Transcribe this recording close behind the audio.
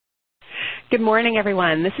Good morning,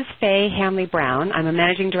 everyone. This is Faye Hamley-Brown. I'm a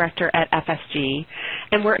Managing Director at FSG,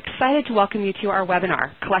 and we're excited to welcome you to our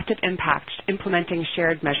webinar, Collective Impact, Implementing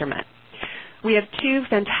Shared Measurement. We have two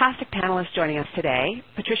fantastic panelists joining us today,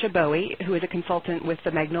 Patricia Bowie, who is a consultant with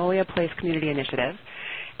the Magnolia Place Community Initiative,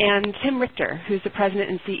 and Tim Richter, who's the President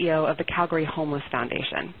and CEO of the Calgary Homeless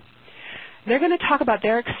Foundation. They're going to talk about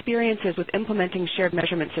their experiences with implementing shared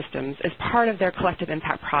measurement systems as part of their collective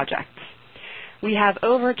impact projects. We have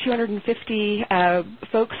over 250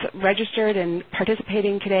 folks registered and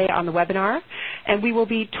participating today on the webinar, and we will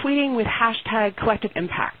be tweeting with hashtag Collective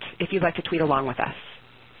Impact if you'd like to tweet along with us.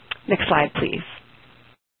 Next slide, please.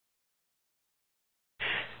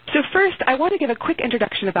 So first, I want to give a quick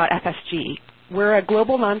introduction about FSG. We're a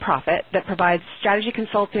global nonprofit that provides strategy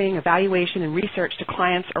consulting, evaluation, and research to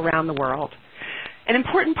clients around the world. An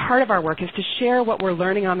important part of our work is to share what we're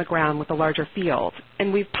learning on the ground with the larger field,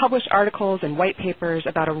 and we've published articles and white papers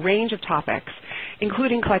about a range of topics,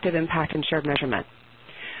 including collective impact and shared measurement.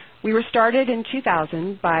 We were started in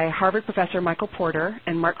 2000 by Harvard professor Michael Porter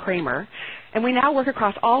and Mark Kramer, and we now work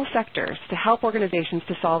across all sectors to help organizations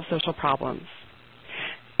to solve social problems.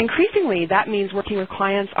 Increasingly, that means working with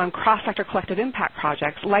clients on cross-sector collective impact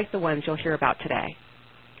projects like the ones you'll hear about today.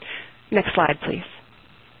 Next slide, please.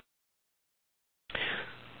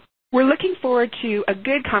 We're looking forward to a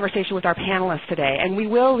good conversation with our panelists today, and we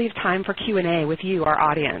will leave time for Q&A with you, our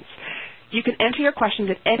audience. You can enter your questions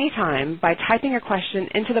at any time by typing your question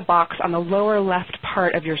into the box on the lower left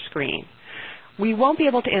part of your screen. We won't be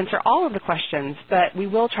able to answer all of the questions, but we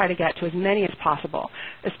will try to get to as many as possible,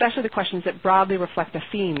 especially the questions that broadly reflect the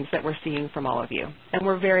themes that we're seeing from all of you. And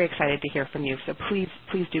we're very excited to hear from you, so please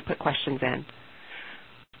do put questions in.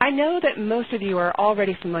 I know that most of you are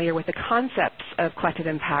already familiar with the concepts of collective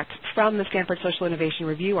impact from the Stanford Social Innovation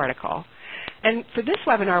Review article. And for this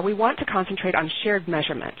webinar, we want to concentrate on shared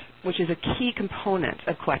measurement, which is a key component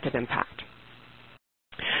of collective impact.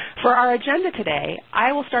 For our agenda today,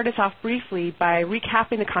 I will start us off briefly by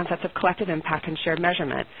recapping the concepts of collective impact and shared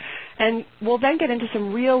measurement. And we'll then get into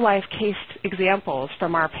some real-life case examples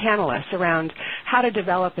from our panelists around how to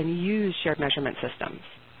develop and use shared measurement systems.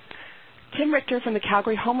 Tim Richter from the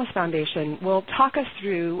Calgary Homeless Foundation will talk us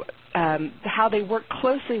through how they work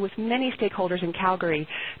closely with many stakeholders in Calgary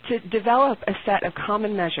to develop a set of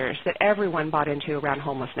common measures that everyone bought into around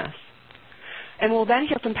homelessness. And we'll then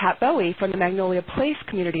hear from Pat Bowie from the Magnolia Place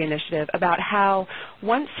Community Initiative about how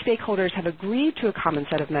once stakeholders have agreed to a common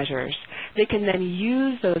set of measures, they can then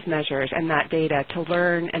use those measures and that data to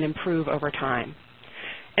learn and improve over time.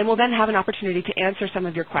 And we'll then have an opportunity to answer some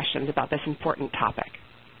of your questions about this important topic.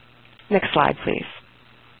 Next slide, please.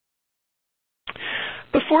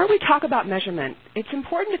 Before we talk about measurement, it's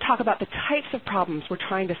important to talk about the types of problems we're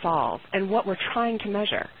trying to solve and what we're trying to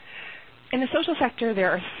measure. In the social sector,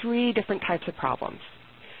 there are three different types of problems.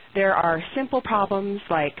 There are simple problems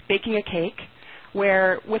like baking a cake,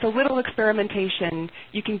 where with a little experimentation,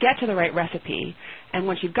 you can get to the right recipe, and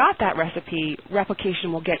once you've got that recipe,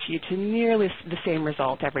 replication will get you to nearly the same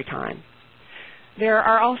result every time. There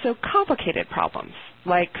are also complicated problems,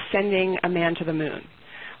 like sending a man to the moon,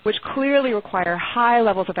 which clearly require high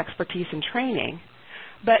levels of expertise and training,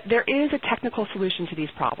 but there is a technical solution to these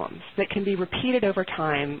problems that can be repeated over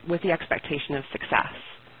time with the expectation of success.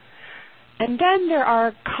 And then there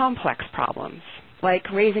are complex problems,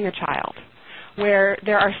 like raising a child, where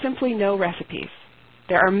there are simply no recipes.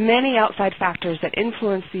 There are many outside factors that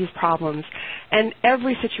influence these problems, and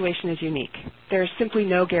every situation is unique. There's simply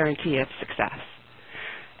no guarantee of success.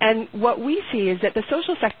 And what we see is that the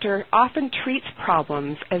social sector often treats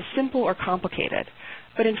problems as simple or complicated,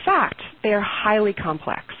 but in fact, they are highly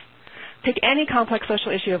complex. Take any complex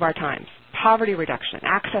social issue of our times: poverty reduction,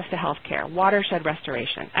 access to health care, watershed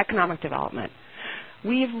restoration, economic development.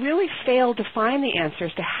 We have really failed to find the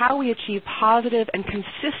answers to how we achieve positive and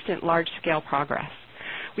consistent large-scale progress.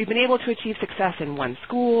 We've been able to achieve success in one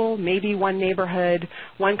school, maybe one neighborhood,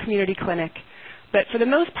 one community clinic, but for the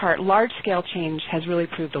most part, large-scale change has really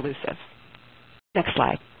proved elusive. Next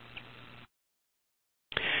slide.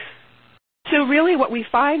 So really what we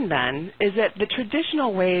find then is that the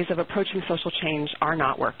traditional ways of approaching social change are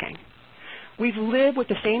not working. We've lived with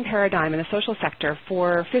the same paradigm in the social sector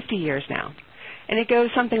for 50 years now, and it goes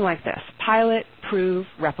something like this: pilot, prove,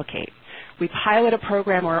 replicate. We pilot a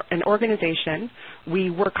program or an organization, we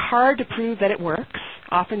work hard to prove that it works,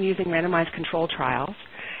 often using randomized controlled trials,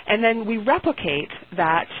 and then we replicate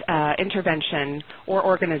that intervention or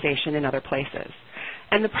organization in other places.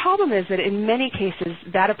 And the problem is that in many cases,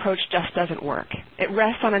 that approach just doesn't work. It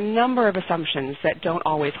rests on a number of assumptions that don't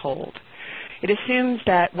always hold. It assumes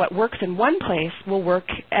that what works in one place will work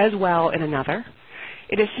as well in another.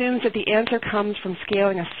 It assumes that the answer comes from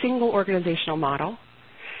scaling a single organizational model.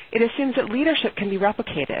 It assumes that leadership can be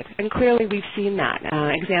replicated, and clearly we've seen that.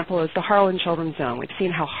 Example is the Harlan Children's Zone. We've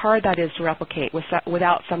seen how hard that is to replicate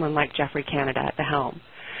without someone like Geoffrey Canada at the helm.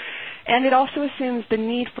 And it also assumes the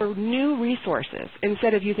need for new resources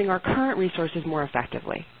instead of using our current resources more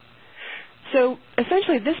effectively. So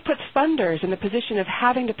essentially this puts funders in the position of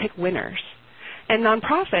having to pick winners, and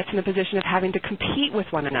nonprofits in the position of having to compete with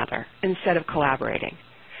one another instead of collaborating.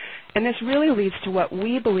 And this really leads to what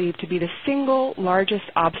we believe to be the single largest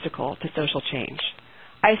obstacle to social change,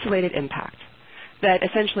 isolated impact. That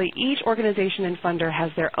essentially each organization and funder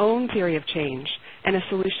has their own theory of change and a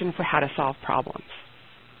solution for how to solve problems.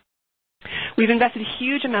 We've invested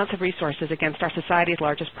huge amounts of resources against our society's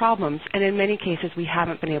largest problems, and in many cases we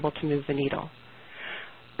haven't been able to move the needle.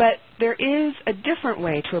 But there is a different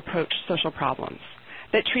way to approach social problems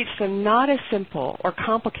that treats them not as simple or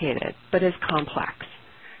complicated, but as complex.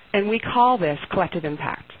 And we call this collective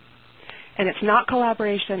impact. And it's not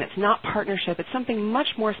collaboration, it's not partnership, it's something much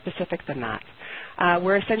more specific than that,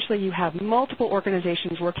 where essentially you have multiple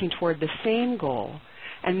organizations working toward the same goal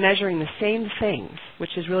and measuring the same things,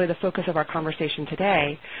 which is really the focus of our conversation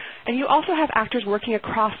today. And you also have actors working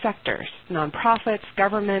across sectors, nonprofits,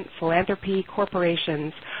 government, philanthropy,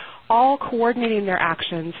 corporations, all coordinating their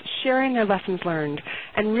actions, sharing their lessons learned,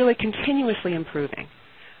 and really continuously improving.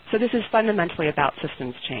 So this is fundamentally about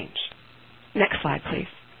systems change. Next slide, please.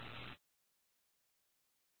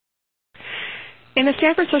 In the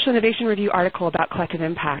Stanford Social Innovation Review article about collective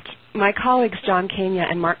impact, my colleagues John Kania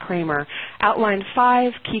and Mark Kramer outlined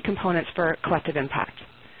 5 key components for collective impact: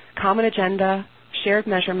 common agenda, shared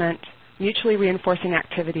measurement, mutually reinforcing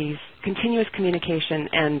activities, continuous communication,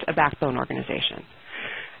 and a backbone organization.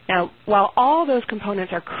 Now, while all those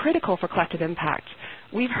components are critical for collective impact,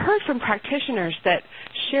 we've heard from practitioners that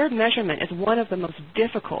shared measurement is one of the most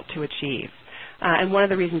difficult to achieve, and one of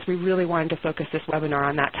the reasons we really wanted to focus this webinar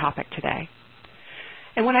on that topic today.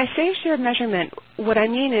 And when I say shared measurement, what I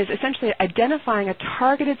mean is essentially identifying a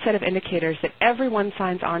targeted set of indicators that everyone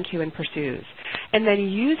signs onto and pursues, and then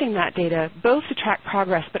using that data both to track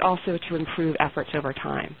progress but also to improve efforts over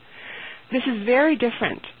time. This is very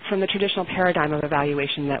different from the traditional paradigm of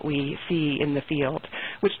evaluation that we see in the field,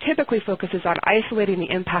 which typically focuses on isolating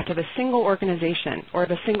the impact of a single organization or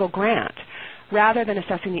of a single grant, rather than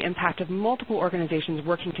assessing the impact of multiple organizations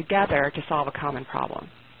working together to solve a common problem.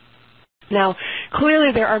 Now,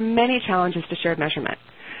 clearly there are many challenges to shared measurement.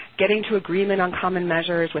 Getting to agreement on common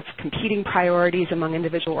measures with competing priorities among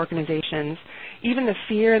individual organizations, even the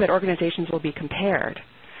fear that organizations will be compared.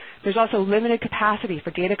 There's also limited capacity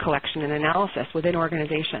for data collection and analysis within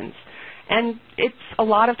organizations, and it's a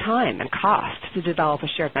lot of time and cost to develop a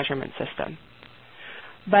shared measurement system.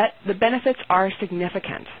 But the benefits are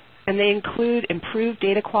significant, and they include improved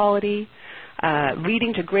data quality,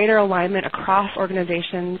 leading to greater alignment across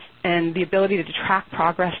organizations and the ability to track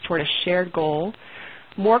progress toward a shared goal,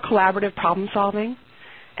 more collaborative problem solving,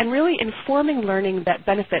 and really informing learning that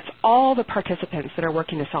benefits all the participants that are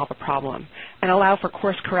working to solve a problem and allow for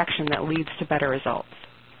course correction that leads to better results.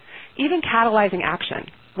 Even catalyzing action.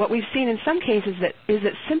 What we've seen in some cases is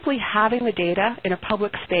that simply having the data in a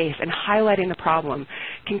public space and highlighting the problem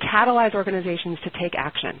can catalyze organizations to take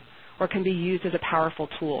action, or can be used as a powerful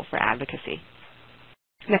tool for advocacy.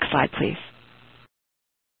 Next slide, please.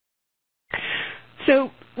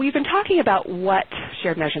 So we've been talking about what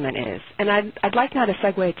shared measurement is, and I'd like now to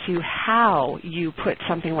segue to how you put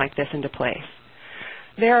something like this into place.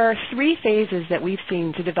 There are 3 phases that we've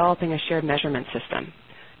seen to developing a shared measurement system: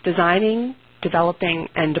 designing, developing,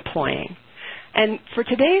 and deploying. And for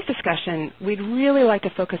today's discussion, we'd really like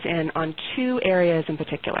to focus in on 2 areas in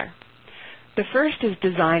particular. The first is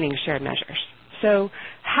designing shared measures. So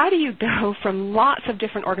how do you go from lots of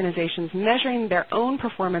different organizations measuring their own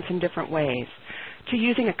performance in different ways to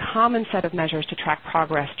using a common set of measures to track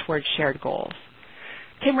progress towards shared goals?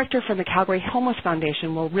 Tim Richter from the Calgary Homeless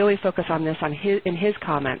Foundation will really focus on this in his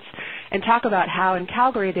comments and talk about how in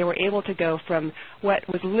Calgary they were able to go from what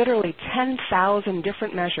was literally 10,000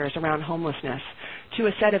 different measures around homelessness to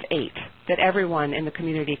a set of 8 that everyone in the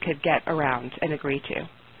community could get around and agree to.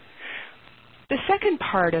 The second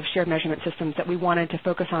part of shared measurement systems that we wanted to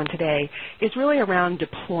focus on today is really around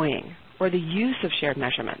deploying, or the use of shared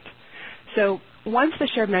measurement. So once the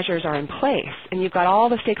shared measures are in place and you've got all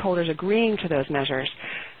the stakeholders agreeing to those measures,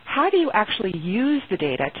 how do you actually use the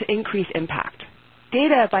data to increase impact?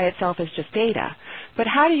 Data by itself is just data, but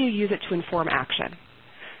how do you use it to inform action?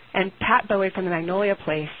 And Pat Bowie from the Magnolia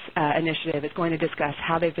Place initiative is going to discuss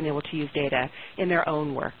how they've been able to use data in their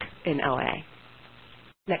own work in LA.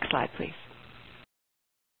 Next slide, please.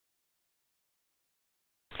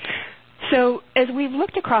 So as we've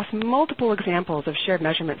looked across multiple examples of shared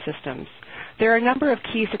measurement systems, there are a number of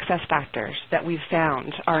key success factors that we've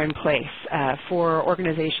found are in place for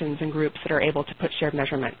organizations and groups that are able to put shared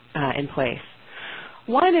measurement in place.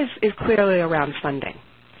 One is clearly around funding.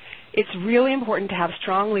 It's really important to have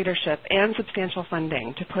strong leadership and substantial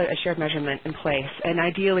funding to put a shared measurement in place, and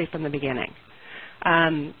ideally from the beginning.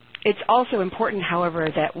 It's also important, however,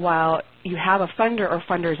 that while you have a funder or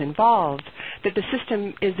funders involved, that the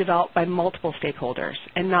system is developed by multiple stakeholders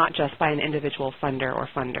and not just by an individual funder or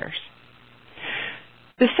funders.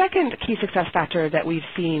 The second key success factor that we've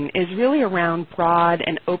seen is really around broad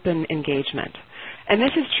and open engagement. And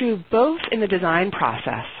this is true both in the design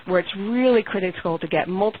process, where it's really critical to get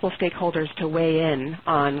multiple stakeholders to weigh in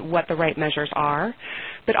on what the right measures are,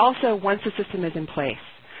 but also once the system is in place.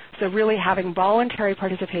 So really having voluntary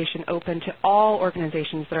participation open to all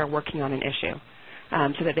organizations that are working on an issue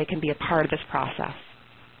so that they can be a part of this process.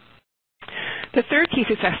 The third key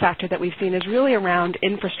success factor that we've seen is really around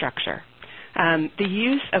infrastructure. The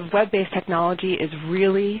use of web-based technology is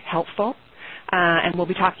really helpful, and we'll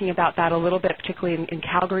be talking about that a little bit, particularly in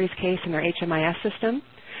Calgary's case in their HMIS system.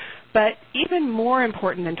 But even more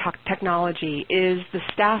important than technology is the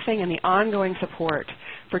staffing and the ongoing support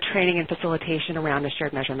for training and facilitation around a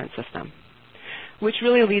shared measurement system, which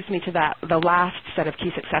really leads me to the last set of key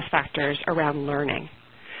success factors around learning.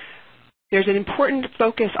 There's an important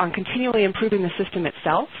focus on continually improving the system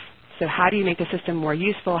itself. So how do you make the system more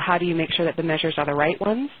useful? How do you make sure that the measures are the right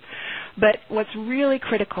ones? But what's really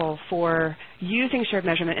critical for using shared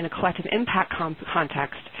measurement in a collective impact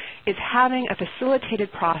context is having a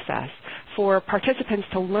facilitated process for participants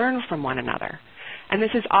to learn from one another. And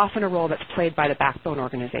this is often a role that's played by the backbone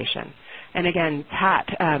organization. And again, Pat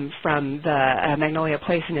from the Magnolia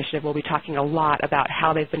Place Initiative will be talking a lot about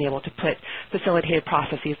how they've been able to put facilitated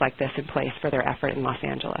processes like this in place for their effort in Los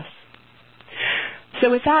Angeles. So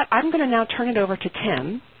with that, I'm going to now turn it over to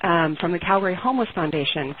Tim from the Calgary Homeless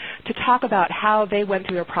Foundation to talk about how they went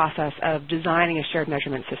through the process of designing a shared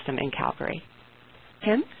measurement system in Calgary.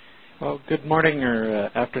 Tim? Well, good morning or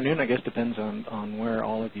afternoon, I guess depends on where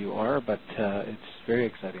all of you are, but it's very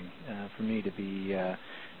exciting for me to be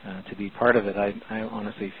part of it. I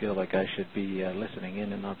honestly feel like I should be listening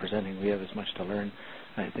in and not presenting. We have as much to learn,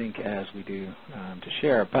 I think, as we do to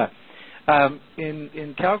share. But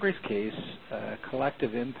in Calgary's case,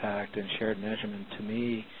 collective impact and shared measurement to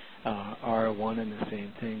me are one and the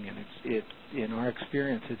same thing, and in our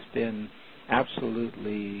experience, it's been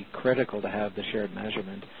absolutely critical to have the shared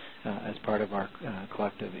measurement as part of our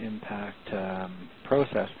collective impact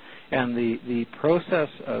process. And the process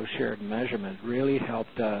of shared measurement really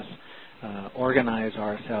helped us organize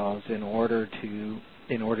ourselves in order to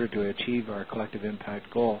achieve our collective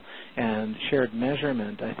impact goal. And shared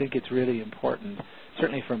measurement, I think it's really important,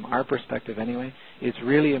 certainly from our perspective anyway, it's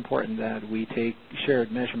really important that we take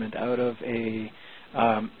shared measurement out of the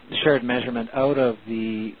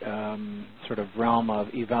sort of realm of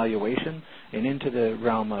evaluation and into the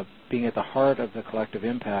realm of being at the heart of the collective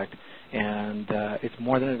impact. And it's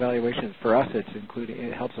more than evaluation. For us,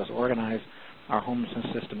 it helps us organize our homelessness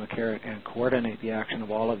system of care and coordinate the action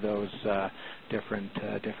of all of those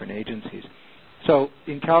different agencies. So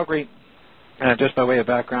in Calgary, just by way of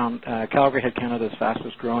background, Calgary had Canada's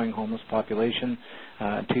fastest growing homeless population.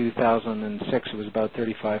 2006 it was about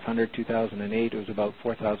 3,500. 2008 it was about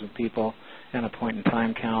 4,000 people, and a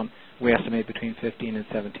point-in-time count. We estimate between 15,000 and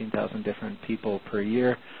 17,000 different people per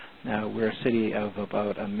year. We're a city of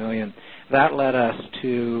about 1 million. That led us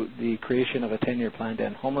to the creation of a 10-year plan to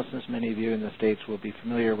end homelessness. Many of you in the States will be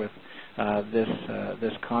familiar with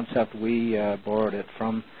this concept. We borrowed it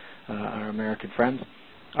from our American friends.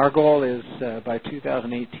 Our goal is by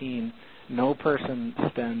 2018, no person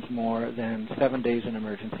spends more than 7 days in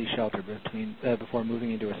emergency shelter before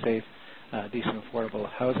moving into a safe, decent, affordable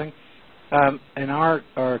housing. And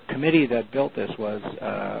our committee that built this was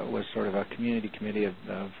sort of a community committee of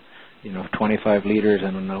 25 leaders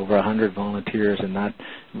and over 100 volunteers, and that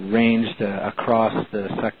ranged across the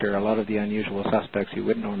sector. A lot of the unusual suspects you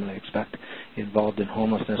wouldn't normally expect involved in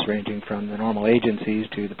homelessness, ranging from the normal agencies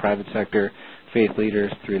to the private sector, faith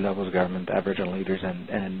leaders, 3 levels of government, Aboriginal leaders,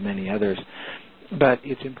 and many others. But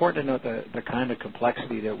it's important to note the kind of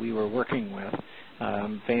complexity that we were working with.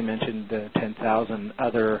 Faye mentioned 10,000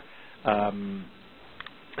 other.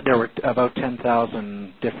 There were about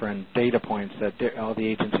 10,000 different data points that all the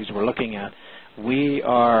agencies were looking at. We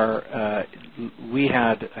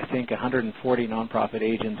had, I think, 140 nonprofit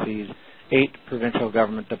agencies, 8 provincial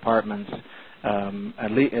government departments,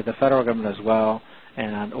 the federal government as well,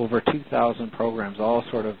 and over 2,000 programs, all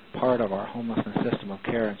sort of part of our homelessness system of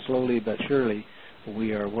care. And slowly but surely,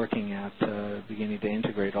 we are working at beginning to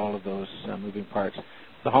integrate all of those moving parts.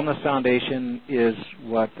 The Homeless Foundation is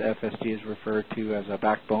what FSG is referred to as a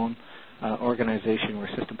backbone organization.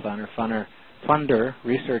 We're system planner, funder,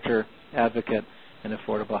 researcher, advocate, and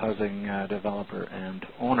affordable housing developer and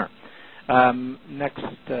owner. Next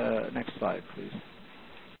slide, please.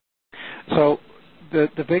 So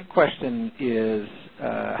the big question is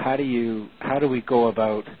how do we go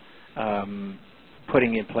about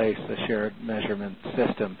putting in place a shared measurement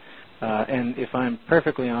system? And if I'm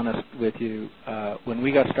perfectly honest with you, when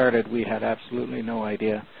we got started, we had absolutely no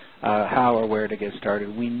idea how or where to get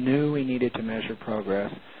started. We knew we needed to measure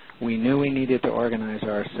progress. We knew we needed to organize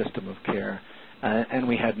our system of care, and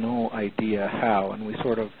we had no idea how. And we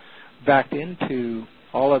sort of backed into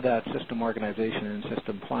all of that system organization and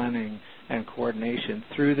system planning and coordination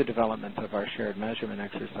through the development of our shared measurement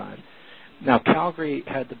exercise. Now, Calgary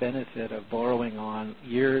had the benefit of borrowing on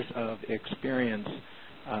years of experience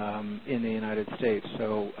in the United States.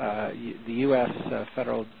 So the U.S.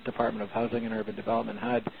 Federal Department of Housing and Urban Development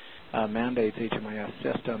had mandates HMIS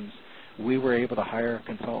systems. We were able to hire a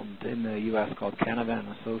consultant in the U.S. called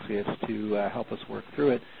Canavan Associates to help us work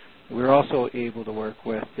through it. We were also able to work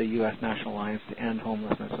with the U.S. National Alliance to End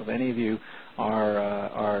Homelessness. So if any of you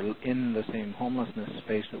are in the same homelessness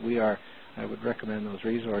space that we are, I would recommend those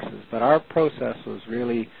resources. But our process was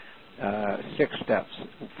really 6 steps.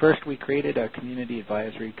 First, we created a community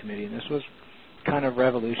advisory committee, and this was kind of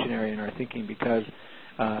revolutionary in our thinking because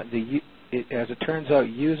as it turns out,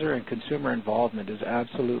 user and consumer involvement is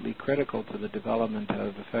absolutely critical to the development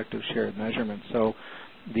of effective shared measurement. So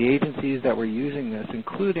the agencies that were using this,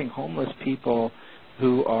 including homeless people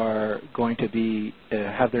who are going to be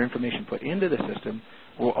have their information put into the system,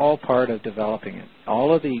 were all part of developing it.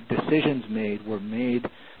 All of the decisions made were made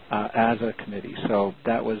as a committee, so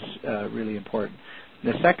that was really important.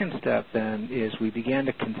 The second step then is we began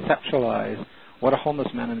to conceptualize what a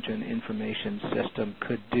homeless management information system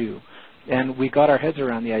could do. And we got our heads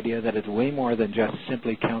around the idea that it's way more than just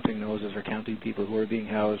simply counting noses or counting people who are being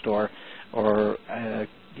housed or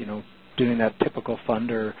doing that typical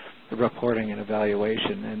funder reporting and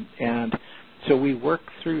evaluation. And so we worked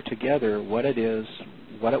through together what it is,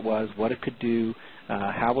 what it was, what it could do,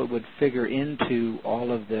 how it would figure into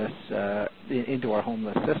all of this, into our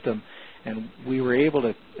homeless system. And we were able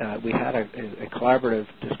to, we had a collaborative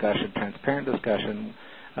discussion, transparent discussion.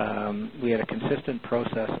 We had a consistent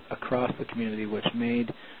process across the community which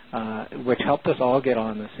helped us all get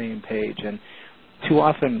on the same page. And too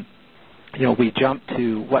often, we jump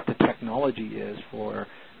to what the technology is for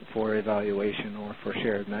evaluation or for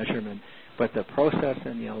shared measurement. But the process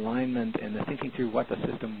and the alignment and the thinking through what the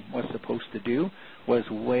system was supposed to do was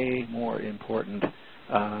way more important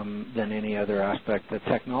than any other aspect. The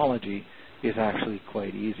technology is actually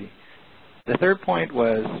quite easy. The third point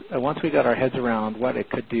was once we got our heads around what it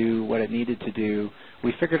could do, what it needed to do,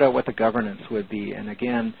 we figured out what the governance would be. And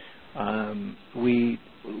again,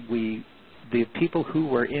 the people who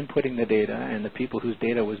were inputting the data and the people whose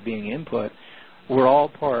data was being input were all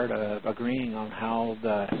part of agreeing on how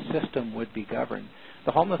the system would be governed.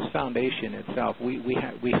 The Homeless Foundation itself,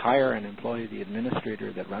 we hire and employ the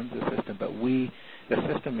administrator that runs the system, but the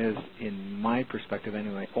system is, in my perspective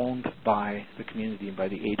anyway, owned by the community and by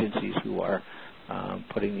the agencies who are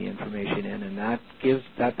putting the information in, and that gives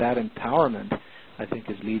that empowerment, I think,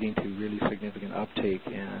 is leading to really significant uptake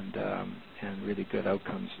and really good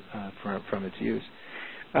outcomes from its use.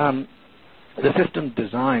 The system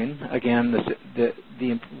design, again,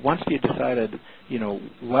 once you decided,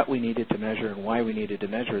 what we needed to measure and why we needed to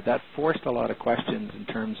measure, that forced a lot of questions in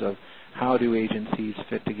terms of how do agencies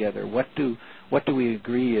fit together? What do we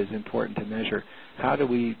agree is important to measure? How do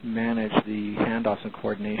we manage the handoffs and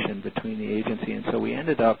coordination between the agency? And so we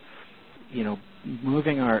ended up,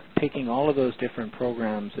 taking all of those different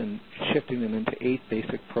programs and shifting them into 8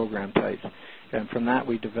 basic program types. And from that,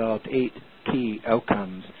 we developed 8 key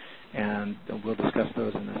outcomes, and we'll discuss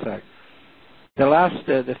those in a sec.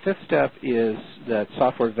 The fifth step is that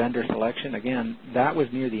software vendor selection. Again, that was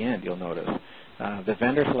near the end, you'll notice. The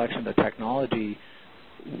vendor selection, the technology,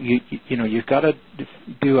 you've got to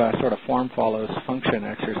do a sort of form follows function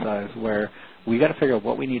exercise where we got to figure out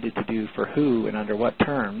what we needed to do for who and under what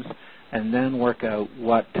terms, and then work out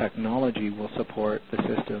what technology will support the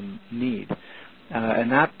system need.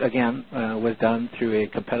 And that, again, was done through a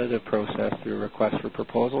competitive process, through a request for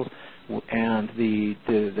proposals, and the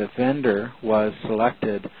vendor was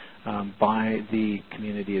selected by the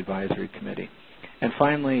Community Advisory Committee. And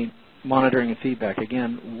finally, monitoring and feedback.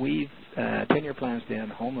 Again, 10-year plans to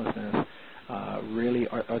end homelessness really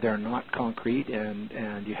they're not concrete,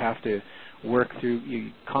 and you have to work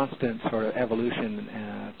through constant sort of evolution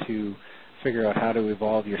to figure out how to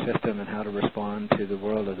evolve your system and how to respond to the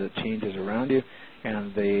world as it changes around you.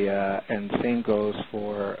 And the same goes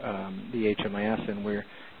for the HMIS, and we're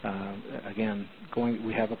again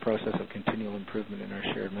we have a process of continual improvement in our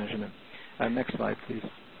shared measurement. Next slide, please.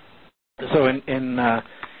 So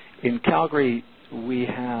in Calgary, we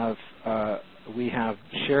have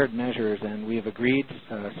shared measures, and we have agreed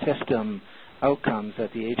system outcomes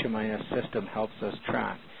that the HMIS system helps us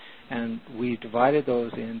track. And we divided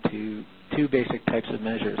those into two basic types of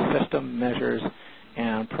measures: system measures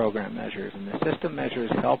and program measures. And the system measures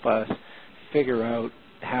help us figure out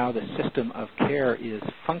how the system of care is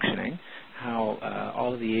functioning, how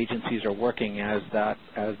all of the agencies are working as that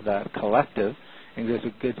collective, and there's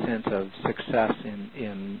a good sense of success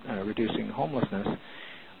in reducing homelessness.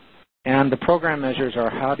 And the program measures are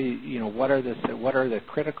what are the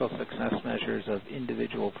critical success measures of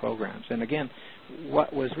individual programs. And again,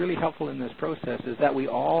 what was really helpful in this process is that we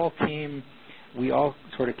all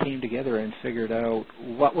sort of came together and figured out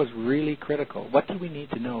what was really critical. What do we need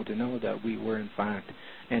to know that we were in fact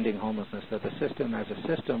ending homelessness, that the system as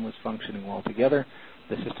a system was functioning well together,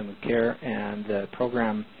 the system of care and the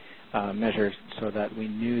program measures, so that we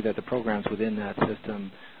knew that the programs within that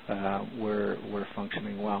system were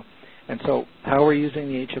functioning well. And so how we're using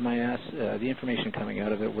the HMIS, the information coming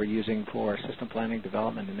out of it, we're using for system planning,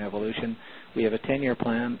 development, and evolution. We have a 10-year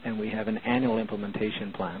plan, and we have an annual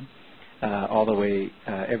implementation plan all the way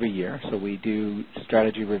every year. So we do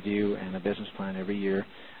strategy review and a business plan every year,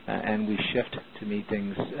 and we shift to meet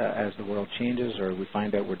things as the world changes, or we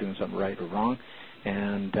find out we're doing something right or wrong.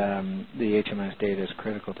 And the HMIS data is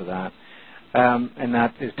critical to that. And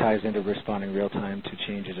that ties into responding real-time to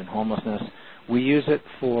changes in homelessness. We use it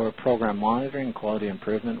for program monitoring and quality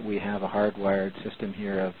improvement. We have a hardwired system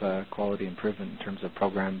here of quality improvement in terms of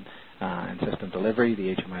program and system delivery.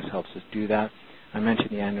 The HMIS helps us do that. I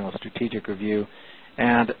mentioned the annual strategic review.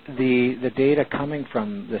 And the data coming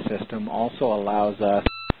from the system also allows us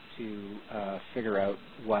to figure out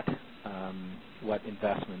what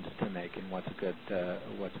investments to make and what's a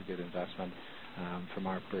good investment from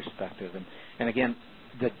our perspective. And again,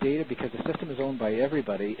 the data, because the system is owned by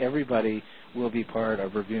everybody will be part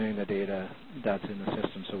of reviewing the data that's in the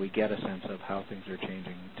system, so we get a sense of how things are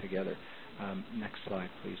changing together. Next slide,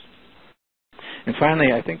 please. And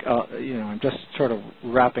finally, I think I'm just sort of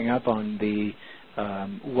wrapping up on the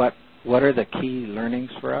what are the key learnings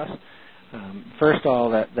for us. First of all,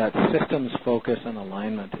 that systems focus on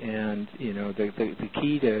alignment, and the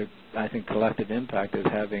key to, I think, collective impact is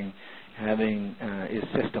is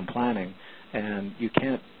system planning. And you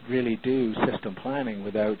can't really do system planning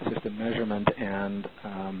without system measurement and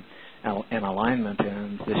alignment.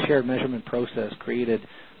 And the shared measurement process created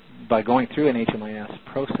by going through an HMIS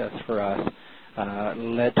process for us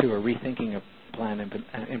led to a rethinking of plan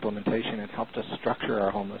implementation and helped us structure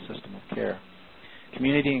our homeless system of care.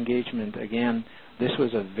 Community engagement, again, this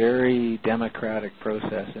was a very democratic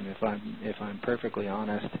process, and if I'm perfectly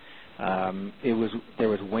honest, there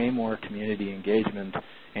was way more community engagement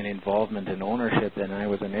and involvement and ownership than I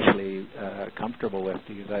was initially comfortable with,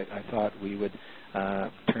 because I thought we would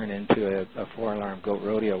turn into a four-alarm goat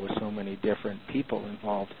rodeo with so many different people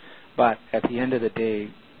involved. But at the end of the day,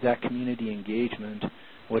 that community engagement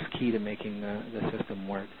was key to making the system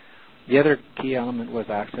work. The other key element was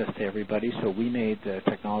access to everybody, so we made the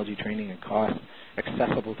technology training and cost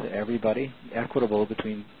accessible to everybody, equitable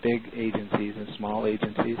between big agencies and small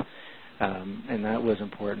agencies, and that was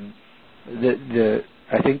important.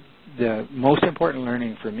 I think the most important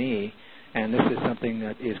learning for me, and this is something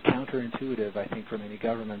that is counterintuitive, I think, for many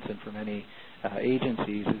governments and for many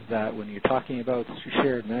agencies, is that when you're talking about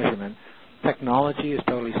shared measurement, technology is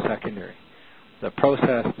totally secondary. The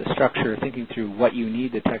process, the structure, thinking through what you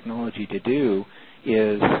need the technology to do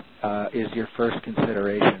is your first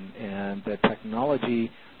consideration, and the technology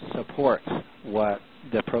supports what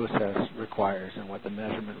the process requires and what the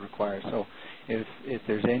measurement requires. So if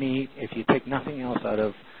you take nothing else out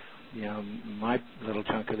of my little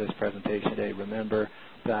chunk of this presentation today, remember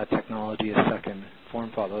that technology is second,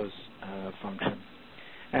 form follows function.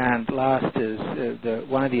 And last is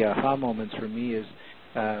one of the aha moments for me is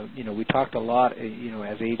we talked a lot,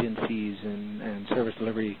 as agencies and service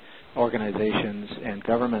delivery organizations and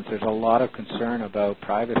governments, there's a lot of concern about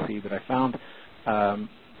privacy, but I found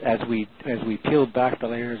as we peeled back the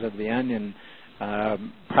layers of the onion,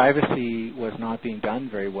 privacy was not being done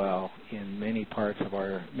very well in many parts of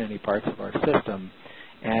our system,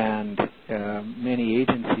 and many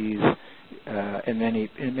agencies and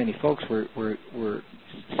many folks were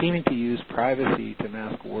seeming to use privacy to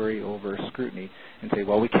mask worry over scrutiny and say,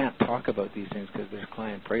 well, we can't talk about these things because there's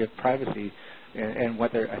client privacy. And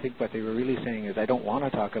I think what they were really saying is, I don't want to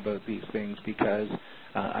talk about these things because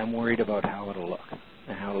I'm worried about how it'll look,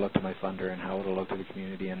 and how it'll look to my funder, and how it'll look to the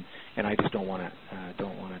community, and I just don't want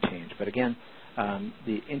to change. But again,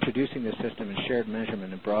 introducing the system and shared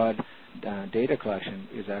measurement and broad data collection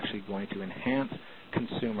is actually going to enhance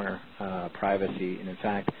consumer privacy. And in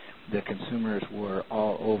fact, the consumers were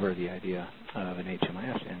all over the idea of an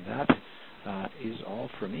HMIS, and that is all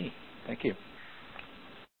for me. Thank you.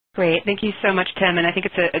 Great. Thank you so much, Tim. And I think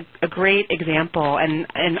it's a great example, and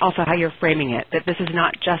also how you're framing it, that this is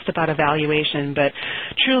not just about evaluation, but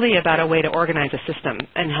truly about a way to organize a system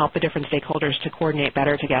and help the different stakeholders to coordinate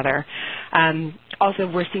better together.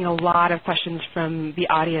 Also, we're seeing a lot of questions from the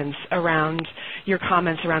audience around your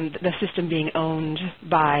comments around the system being owned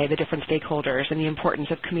by the different stakeholders and the importance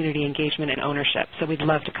of community engagement and ownership. So we'd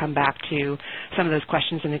love to come back to some of those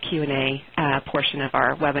questions in the Q&A portion of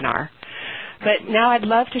our webinar. But now I'd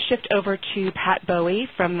love to shift over to Pat Bowie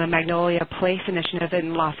from the Magnolia Place Initiative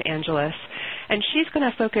in Los Angeles. And she's going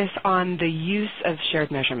to focus on the use of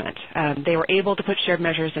shared measurement. They were able to put shared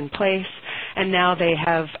measures in place, and now they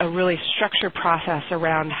have a really structured process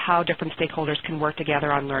around how different stakeholders can work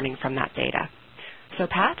together on learning from that data. So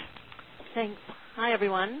Pat? Thanks. Hi,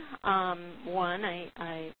 everyone. I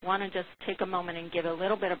want to just take a moment and give a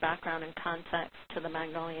little bit of background and context to the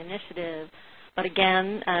Magnolia Initiative. But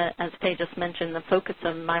again, as Faye just mentioned, the focus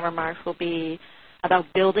of my remarks will be about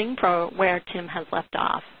building from where Tim has left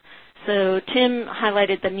off. So Tim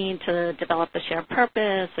highlighted the need to develop a shared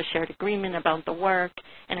purpose, a shared agreement about the work,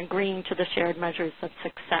 and agreeing to the shared measures of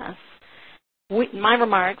success. My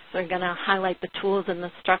remarks are going to highlight the tools and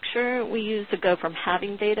the structure we use to go from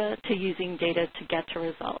having data to using data to get to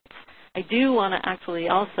results. I do want to actually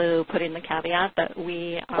also put in the caveat that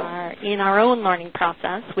we are in our own learning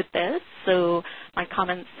process with this, so my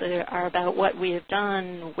comments are about what we have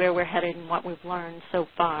done, where we're headed, and what we've learned so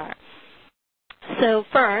far. So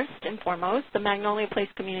first and foremost, the Magnolia Place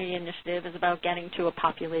Community Initiative is about getting to a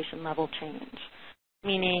population-level change,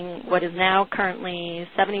 meaning what is now currently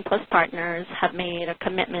 70-plus partners have made a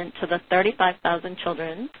commitment to the 35,000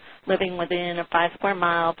 children living within a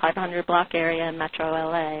 5-square-mile, 500-block area in Metro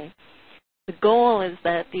LA. The goal is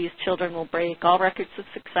that these children will break all records of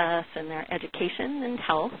success in their education and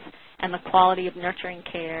health and the quality of nurturing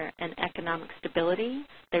care and economic stability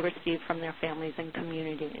they receive from their families and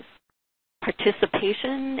communities.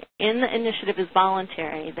 Participation in the initiative is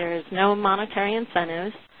voluntary. There is no monetary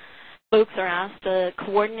incentives. Folks are asked to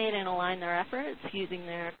coordinate and align their efforts using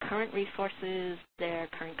their current resources, their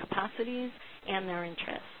current capacities, and their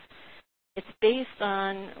interests. It's based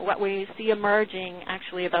on what we see emerging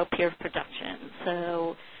actually about peer production.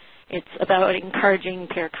 So it's about encouraging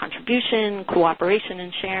peer contribution, cooperation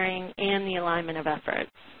and sharing, and the alignment of efforts.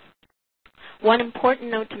 One important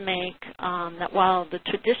note to make that while the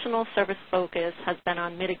traditional service focus has been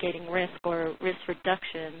on mitigating risk or risk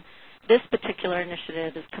reduction, this particular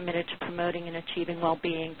initiative is committed to promoting and achieving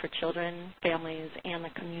well-being for children, families, and the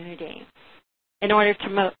community. In order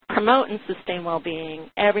to promote and sustain well-being,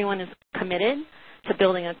 everyone is committed to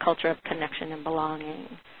building a culture of connection and belonging.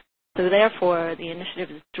 So therefore, the initiative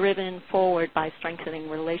is driven forward by strengthening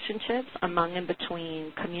relationships among and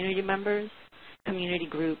between community members, community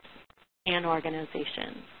groups, and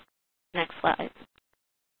organizations. Next slide.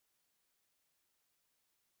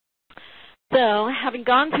 So having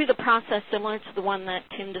gone through the process similar to the one that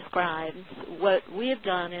Tim described, what we have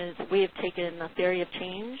done is we have taken the theory of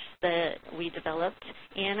change that we developed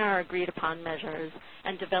and our agreed upon measures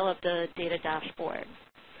and developed a data dashboard.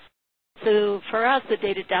 So for us, the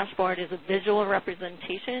data dashboard is a visual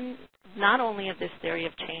representation not only of this theory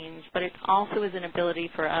of change, but it also is an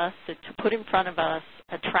ability for us to put in front of us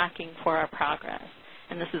a tracking for our progress.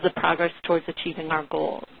 And this is the progress towards achieving our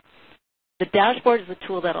goals. The dashboard is a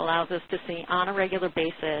tool that allows us to see on a regular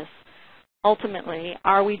basis, ultimately,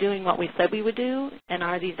 are we doing what we said we would do, and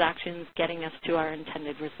are these actions getting us to our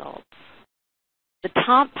intended results? The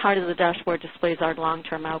top part of the dashboard displays our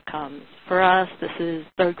long-term outcomes. For us, this is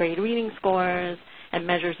third grade reading scores and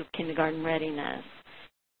measures of kindergarten readiness.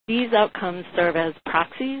 These outcomes serve as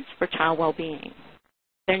proxies for child well-being.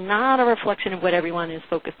 They're not a reflection of what everyone is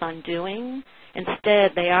focused on doing.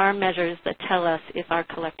 Instead, they are measures that tell us if our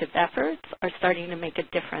collective efforts are starting to make a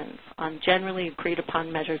difference on generally agreed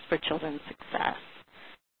upon measures for children's success.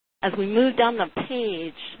 As we move down the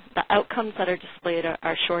page, the outcomes that are displayed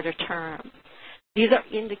are shorter term. These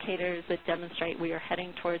are indicators that demonstrate we are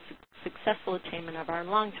heading towards successful attainment of our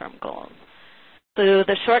long-term goals. So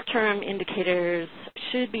the short-term indicators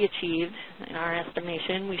should be achieved in our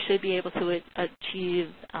estimation. We should be able to achieve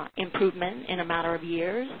improvement in a matter of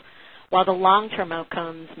years, while the long-term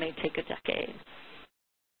outcomes may take a decade.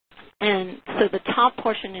 And so the top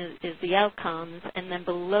portion is the outcomes, and then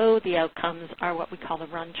below the outcomes are what we call the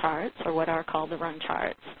run charts, or what are called the run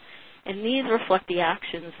charts. And these reflect the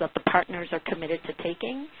actions that the partners are committed to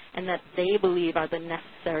taking and that they believe are the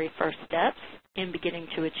necessary first steps in beginning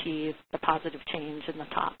to achieve the positive change in the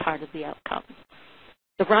top part of the outcomes.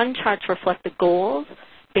 The run charts reflect the goals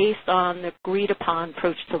based on the agreed-upon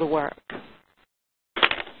approach to the work.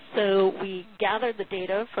 So we gather the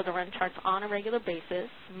data for the run charts on a regular basis,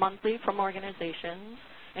 monthly from organizations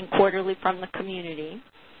and quarterly from the community.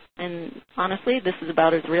 And honestly, this is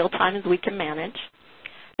about as real-time as we can manage.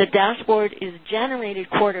 The dashboard is generated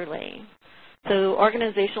quarterly. So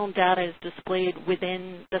organizational data is displayed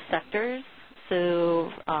within the sectors. So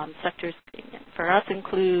sectors for us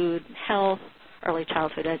include health, early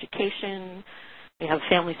childhood education. We have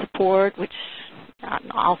family support, which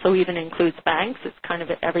also even includes banks. It's kind of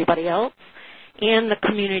everybody else, and the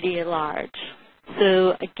community at large.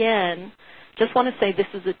 So again, just want to say this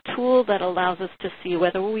is a tool that allows us to see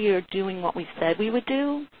whether we are doing what we said we would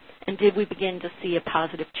do, and did we begin to see a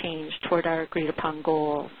positive change toward our agreed-upon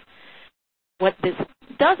goals. What this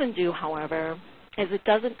doesn't do, however, is it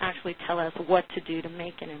doesn't actually tell us what to do to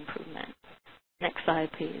make an improvement. Next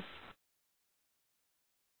slide, please.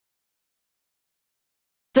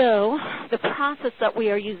 So the process that we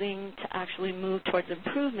are using to actually move towards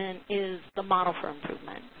improvement is the model for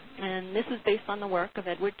improvement. And this is based on the work of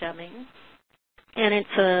Edward Deming. And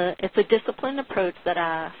it's a disciplined approach that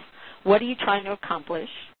asks, what are you trying to accomplish?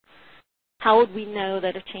 How would we know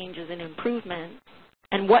that a change is an improvement?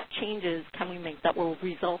 And what changes can we make that will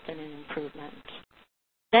result in an improvement?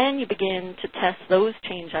 Then you begin to test those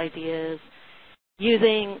change ideas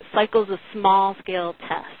using cycles of small-scale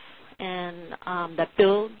tests and that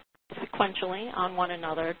build sequentially on one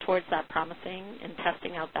another towards that promising and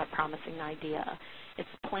testing out that promising idea. It's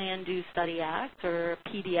Plan, Do, Study, Act, or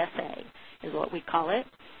PDSA is what we call it.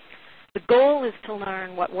 The goal is to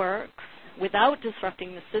learn what works without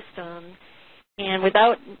disrupting the system and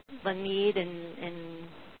without the need in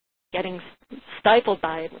getting stifled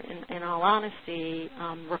by it, in all honesty,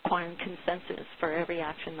 requiring consensus for every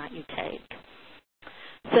action that you take.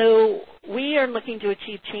 So we are looking to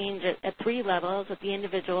achieve change at three levels, at the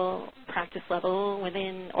individual practice level,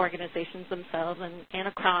 within organizations themselves, and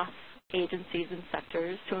across agencies and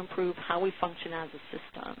sectors to improve how we function as a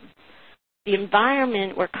system. The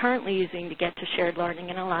environment we're currently using to get to shared learning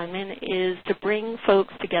and alignment is to bring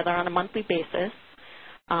folks together on a monthly basis.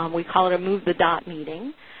 We call it a Move the Dot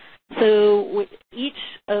meeting. So each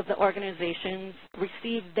of the organizations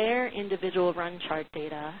receive their individual run chart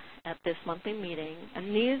data at this monthly meeting,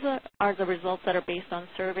 and these are the results that are based on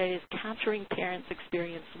surveys capturing parents'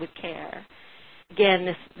 experience with care.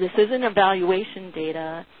 Again, this isn't evaluation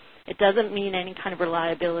data. It doesn't mean any kind of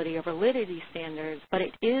reliability or validity standards, but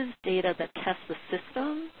it is data that tests the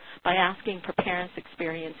system by asking for parents'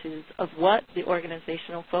 experiences of what the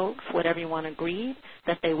organizational folks, whatever you want, agreed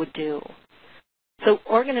that they would do. So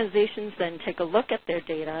organizations then take a look at their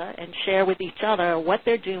data and share with each other what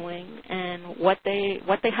they're doing and what they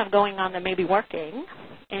have going on that may be working,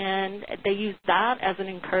 and they use that as an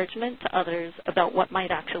encouragement to others about what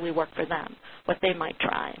might actually work for them, what they might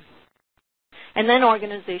try. And then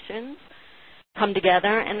organizations come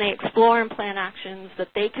together and they explore and plan actions that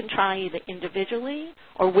they can try either individually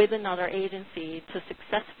or with another agency to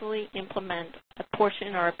successfully implement a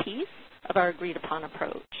portion or a piece of our agreed-upon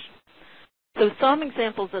approach. So some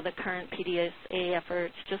examples of the current PDSA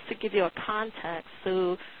efforts, just to give you a context.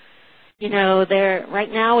 So,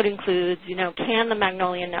 right now it includes, can the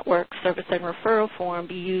Magnolia Network service and referral form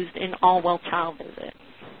be used in all well child visits?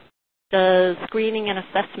 Does screening and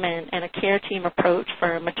assessment and a care team approach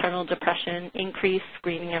for maternal depression increase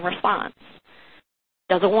screening and response?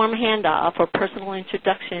 Does a warm handoff or personal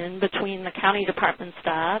introduction between the county department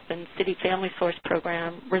staff and city family source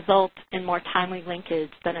program result in more timely linkage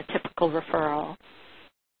than a typical referral?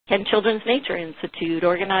 Can Children's Nature Institute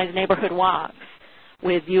organize neighborhood walks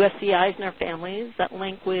with USC Eisner families that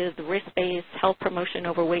link with risk-based health promotion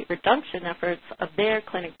over weight reduction efforts of their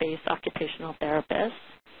clinic-based occupational therapists?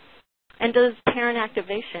 And does parent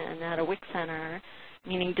activation at a WIC center,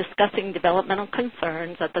 meaning discussing developmental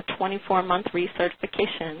concerns at the 24-month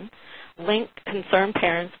recertification, link concerned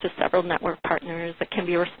parents to several network partners that can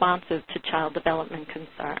be responsive to child development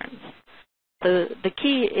concerns? So the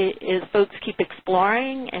key is folks keep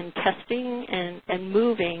exploring and testing and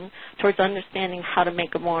moving towards understanding how to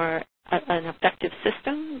make a more an effective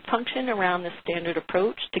system function around this standard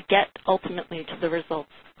approach to get ultimately to the results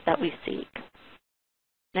that we seek.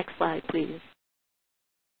 Next slide, please.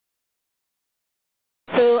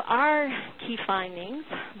 So our key findings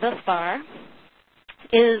thus far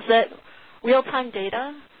is that real-time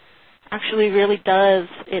data actually really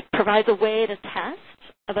it provides a way to test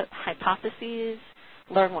about hypotheses,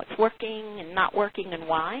 learn what's working and not working and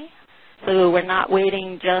why. So we're not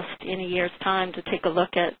waiting just in a year's time to take a look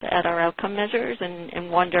at our outcome measures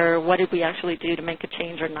and wonder what did we actually do to make a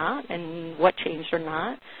change or not and what changed or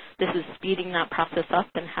not. This is speeding that process up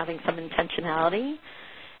and having some intentionality.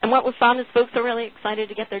 And what we found is folks are really excited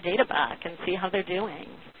to get their data back and see how they're doing.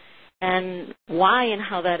 And why and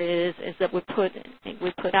how that is that we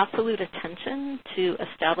put absolute attention to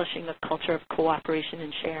establishing a culture of cooperation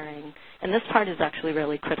and sharing. And this part is actually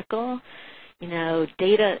really critical. You know,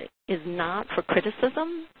 data is not for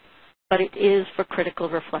criticism, but it is for critical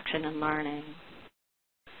reflection and learning.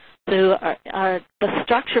 So the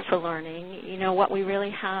structure for learning, you know, what we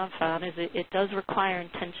really have found is it does require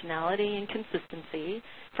intentionality and consistency.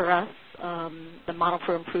 For us, the model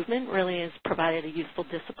for improvement really has provided a useful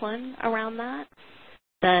discipline around that.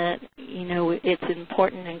 That, you know, it's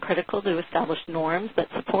important and critical to establish norms that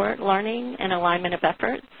support learning and alignment of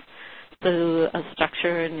efforts. So a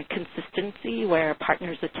structure and a consistency where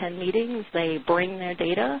partners attend meetings, they bring their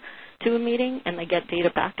data to a meeting and they get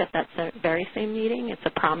data back at that very same meeting. It's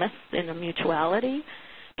a promise and a mutuality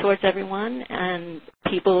towards everyone, and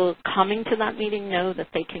people coming to that meeting know that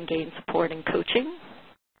they can gain support and coaching.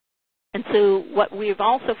 And so what we've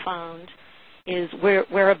also found is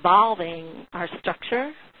we're evolving our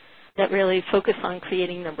structure that really focus on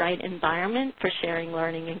creating the right environment for sharing,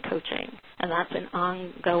 learning, and coaching. And that's an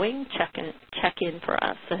ongoing check-in for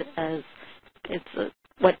us, as it's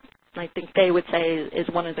what I think they would say is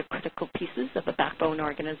one of the critical pieces of a backbone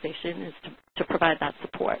organization, is to provide that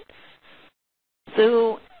support.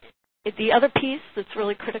 So the other piece that's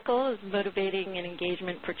really critical is motivating and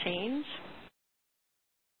engagement for change.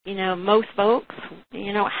 You know, most folks,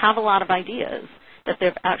 you know, have a lot of ideas that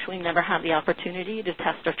they've actually never had the opportunity to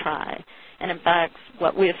test or try. And in fact,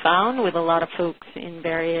 what we have found with a lot of folks in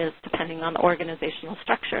various, depending on the organizational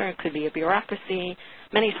structure, it could be a bureaucracy,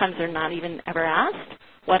 many times they're not even ever asked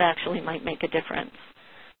what actually might make a difference.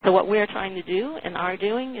 So what we're trying to do and are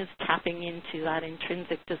doing is tapping into that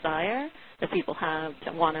intrinsic desire that people have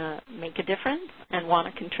to want to make a difference and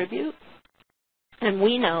want to contribute. And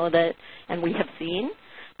we know that, and we have seen,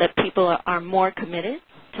 that people are more committed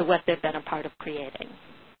to what they've been a part of creating.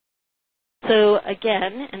 So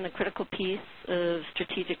again, and the critical piece of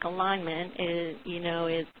strategic alignment is, you know,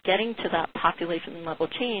 is getting to that population level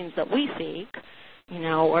change that we seek, you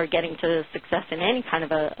know, or getting to success in any kind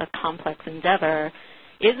of a complex endeavor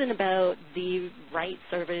isn't about the right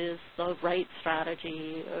service, the right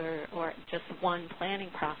strategy, or just one planning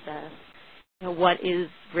process. You know, what is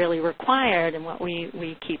really required and what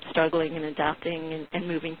we keep struggling and adapting and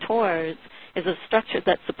moving towards is a structure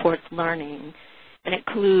that supports learning and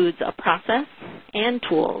includes a process and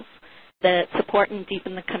tools that support and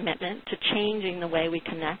deepen the commitment to changing the way we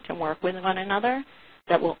connect and work with one another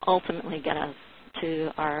that will ultimately get us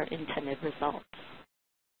to our intended results.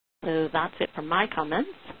 So that's it for my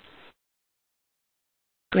comments.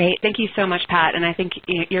 Great. Thank you so much, Pat. And I think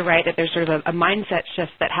you're right that there's sort of a mindset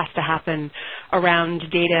shift that has to happen around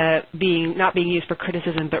data not being used for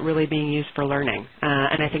criticism, but really being used for learning.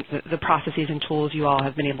 And I think the processes and tools you all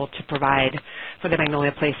have been able to provide for the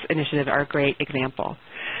Magnolia Place initiative are a great example.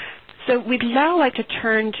 So we'd now like to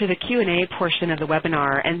turn to the Q&A portion of the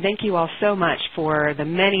webinar, and thank you all so much for the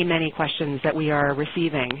many, many questions that we are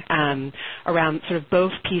receiving around sort of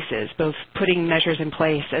both pieces, both putting measures in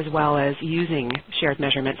place as well as using shared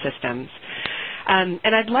measurement systems. And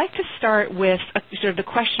I'd like to start with sort of the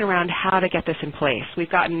question around how to get this in place. We've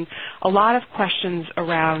gotten a lot of questions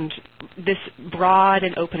around this broad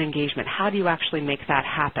and open engagement. How do you actually make that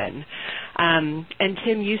happen? And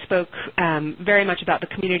Tim, you spoke very much about the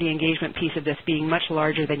community engagement piece of this being much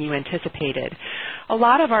larger than you anticipated. A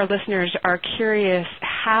lot of our listeners are curious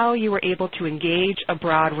how you were able to engage a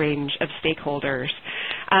broad range of stakeholders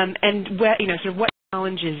and sort of what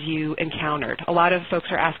challenges you encountered. A lot of folks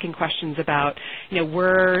are asking questions about,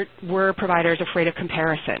 were providers afraid of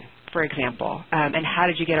comparison, for example, and how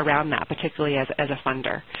did you get around that, particularly as a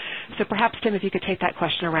funder? So perhaps, Tim, if you could take that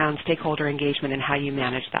question around stakeholder engagement and how you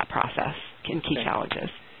manage that process and key challenges.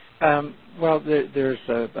 Well, there's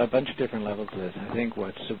a bunch of different levels to this. I think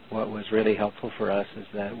what was really helpful for us is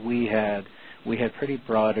that we had pretty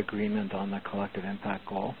broad agreement on the collective impact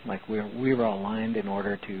goal. Like we were aligned in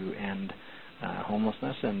order to end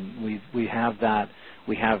homelessness, and we have that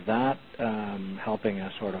helping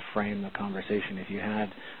us sort of frame the conversation. If you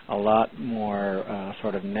had a lot more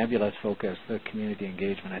sort of nebulous focus, the community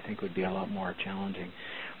engagement, I think, would be a lot more challenging.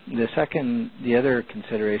 The other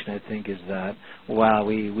consideration, I think, is that while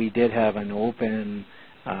we did have an open,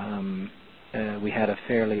 we had a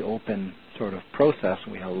fairly open sort of process,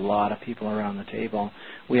 we had a lot of people around the table,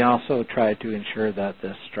 we also tried to ensure that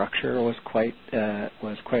the structure was quite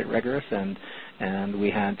rigorous, and we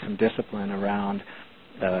had some discipline around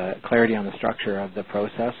clarity on the structure of the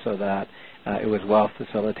process so that it was well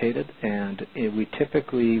facilitated, and we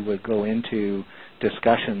typically would go into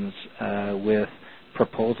discussions with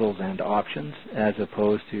proposals and options as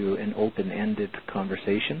opposed to an open-ended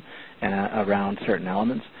conversation around certain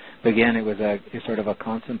elements. But again, it was sort of a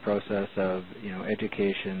constant process of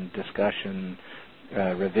education, discussion,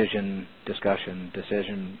 revision, discussion,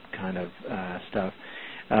 decision kind of stuff.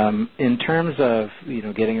 In terms of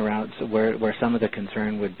getting around where some of the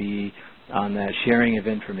concern would be on the sharing of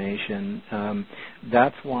information,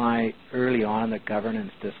 that's why early on the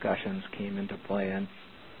governance discussions came into play, and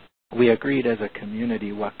we agreed as a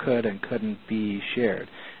community what could and couldn't be shared.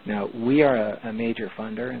 Now, we are a major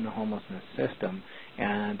funder in the homelessness system,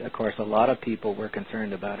 and of course a lot of people were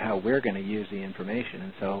concerned about how we're going to use the information,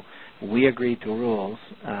 and so we agreed to rules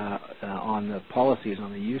on the policies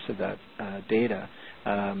on the use of that data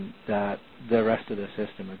that the rest of the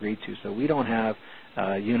system agreed to. So we don't have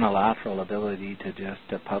unilateral ability to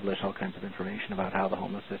just publish all kinds of information about how the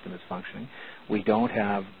homeless system is functioning. We don't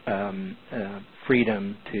have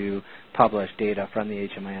freedom to publish data from the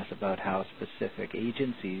HMIS about how specific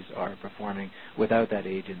agencies are performing without that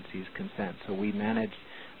agency's consent. So we managed,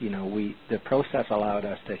 the process allowed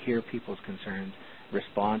us to hear people's concerns,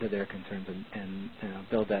 respond to their concerns, and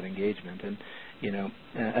build that engagement.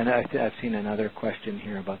 And I've seen another question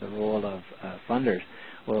here about the role of funders.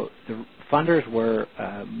 Well, the funders were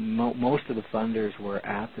most of the funders were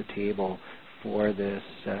at the table for this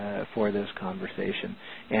conversation,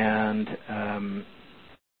 and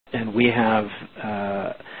we have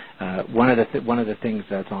one of the things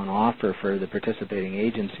that's on offer for the participating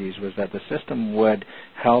agencies was that the system would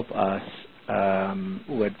help us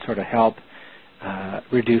would sort of help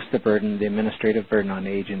reduce the burden, the administrative burden on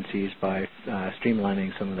agencies by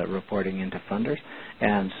streamlining some of that reporting into funders,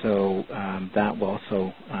 and so that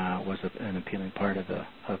also was an appealing part of the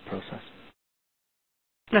process.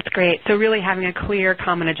 That's great. So really having a clear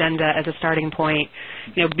common agenda as a starting point,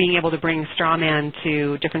 being able to bring straw man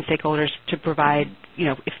to different stakeholders to provide,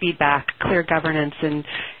 feedback, clear governance, and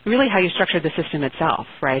really how you structure the system itself,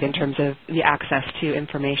 right, in terms of the access to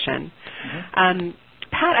information. Mm-hmm.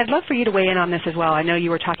 Pat, I'd love for you to weigh in on this as well. I know you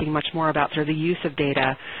were talking much more about sort of the use of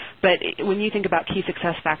data, but when you think about key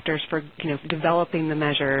success factors for developing the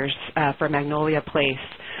measures for Magnolia Place,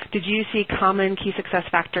 did you see common key success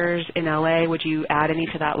factors in LA? Would you add any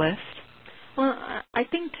to that list? Well, I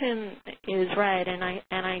think Tim is right, and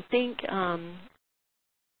I think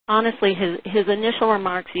honestly his initial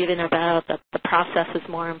remarks even about that the process is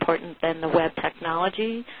more important than the web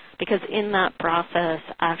technology, because in that process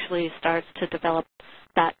actually starts to develop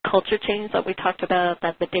that culture change that we talked about,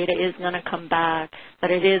 that the data is going to come back,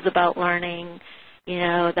 that it is about learning,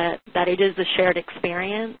 that it is a shared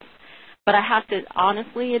experience. But I have to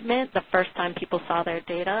honestly admit, the first time people saw their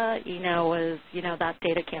data, was, that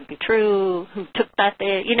data can't be true, who took that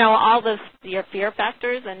data, all your fear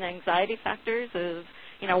factors and anxiety factors of,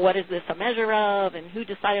 what is this a measure of, and who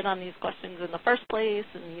decided on these questions in the first place,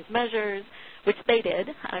 and these measures, which they did,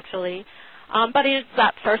 actually. But it's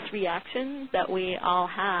that first reaction that we all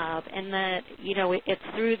have, and that, it's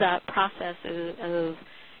through that process of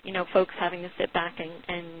folks having to sit back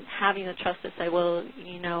and having the trust to say, well,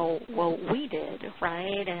 we did,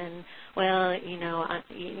 right? And,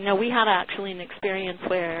 we had actually an experience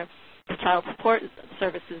where the Child Support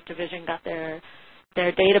Services Division got their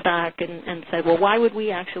data back and said, well, why would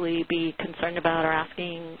we actually be concerned about or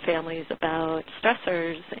asking families about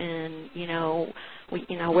stressors? And,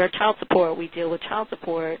 we're child support, we deal with child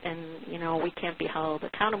support, and, we can't be held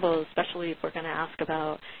accountable, especially if we're going to ask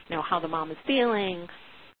about, how the mom is feeling.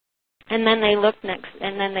 And then they looked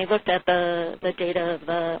at the data of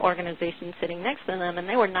the organization sitting next to them, and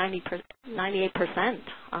they were 98%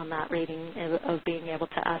 on that rating of being able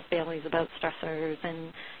to ask families about stressors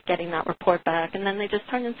and getting that report back. And then they just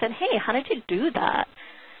turned and said, hey, how did you do that?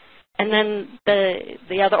 And then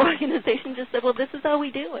the other organization just said, well, this is how we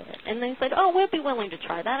do it. And they said, oh, we'll be willing to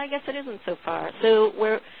try that. I guess it isn't so far. So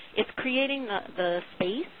it's creating the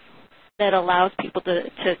space that allows people to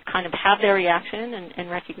kind of have their reaction and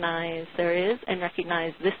recognize there is, and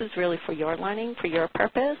recognize this is really for your learning, for your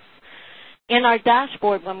purpose. in our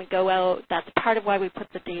dashboard, when we go out, that's part of why we put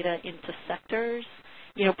the data into sectors.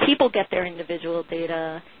 People get their individual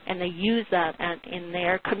data, and they use that in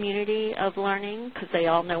their community of learning because they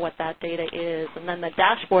all know what that data is. And then the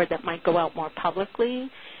dashboard that might go out more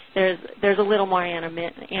publicly, there's a little more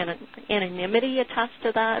anonymity attached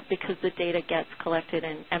to that because the data gets collected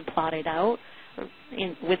and plotted out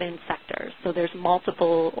within sectors. So there's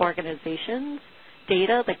multiple organizations'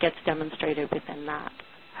 data that gets demonstrated within that.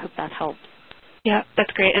 I hope that helps. Yeah, that's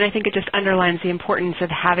great. And I think it just underlines the importance of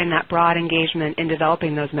having that broad engagement in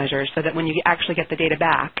developing those measures so that when you actually get the data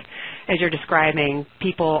back, as you're describing,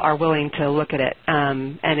 people are willing to look at it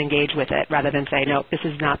and engage with it rather than say, no, this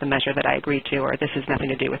is not the measure that I agreed to or this has nothing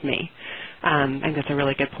to do with me. I think that's a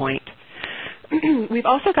really good point. We've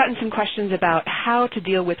also gotten some questions about how to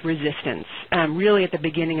deal with resistance, really at the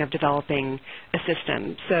beginning of developing a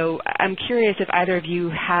system. So I'm curious if either of you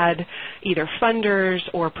had either funders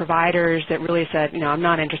or providers that really said, I'm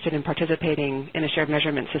not interested in participating in a shared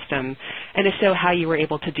measurement system, and if so, how you were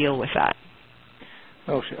able to deal with that.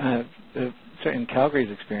 Oh, in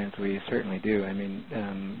Calgary's experience, we certainly do. I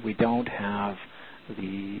mean, we don't have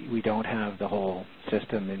the whole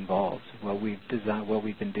system involved. What we've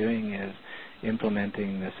been doing is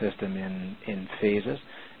implementing the system in phases,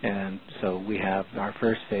 and so we have our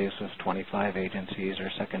first phase was 25 agencies.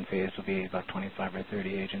 Our second phase will be about 25 or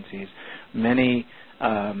 30 agencies. Many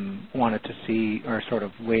wanted to see, or sort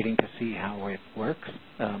of waiting to see how it works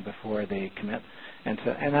before they commit, and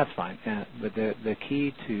that's fine. But the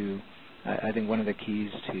key to I think one of the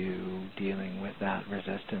keys to dealing with that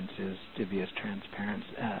resistance is to be as transparent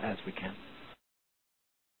as we can.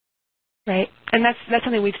 Right, and that's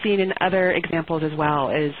something we've seen in other examples as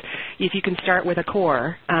well, is if you can start with a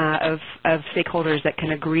core of stakeholders that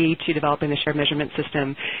can agree to developing the shared measurement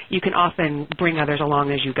system, you can often bring others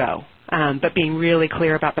along as you go. But being really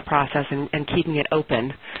clear about the process and keeping it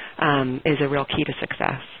open is a real key to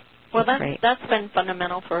success. Well, that's been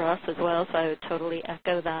fundamental for us as well, so I would totally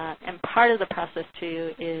echo that. And part of the process,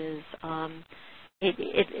 too, is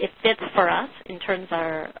it fits for us in terms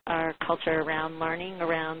of our culture around learning,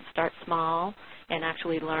 around start small and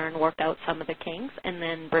actually learn, work out some of the kinks, and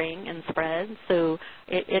then bring and spread. So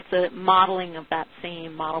it's a modeling of that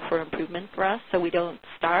same model for improvement for us, so we don't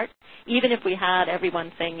start. Even if we had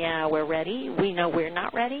everyone saying, yeah, we're ready, we know we're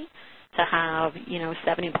not ready to have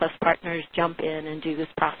 70-plus partners jump in and do this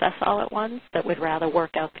process all at once, that would rather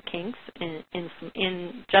work out the kinks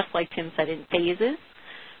in just like Tim said, in phases.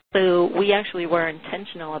 So we actually were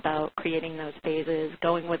intentional about creating those phases,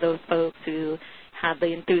 going with those folks who had the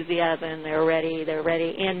enthusiasm, they're ready,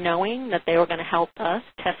 and knowing that they were going to help us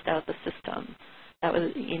test out the system. That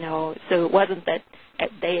was, so it wasn't that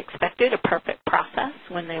they expected a perfect process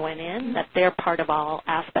when they went in, that they're part of all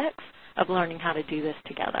aspects of learning how to do this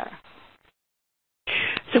together.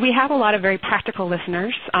 So we have a lot of very practical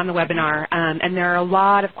listeners on the webinar, and there are a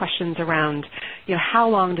lot of questions around, how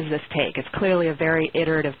long does this take? It's clearly a very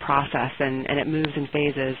iterative process, and it moves in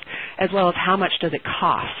phases, as well as how much does it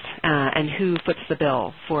cost, and who foots the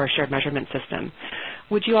bill for a shared measurement system.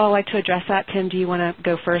 Would you all like to address that? Tim, do you want to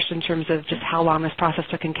go first in terms of just how long this process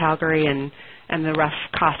took in Calgary and the rough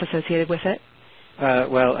cost associated with it?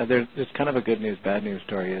 Well, there's kind of a good news, bad news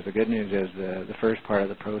story. The good news is the first part of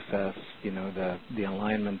the process, the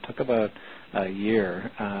alignment took about a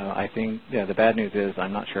year. I think, the bad news is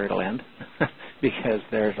I'm not sure it'll end because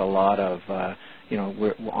there's a lot of,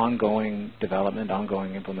 ongoing development,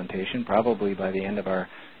 ongoing implementation. Probably by the end of our,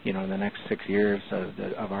 the next 6 years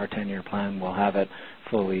of our 10-year plan, we'll have it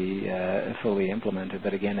fully implemented.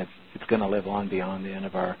 But again, it's going to live on beyond the end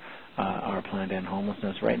of our plan to end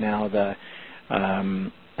homelessness. Right now,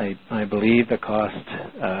 I believe the cost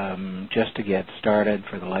just to get started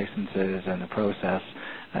for the licenses and the process,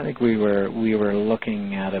 I think we were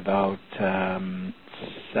looking at about $700,000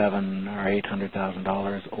 or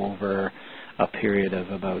 $800,000 over a period of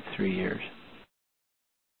about 3 years.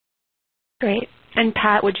 Great. And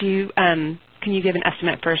Pat, would you can you give an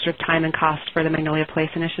estimate first of time and cost for the Magnolia Place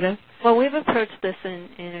initiative? Well, we've approached this in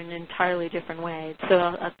an entirely different way.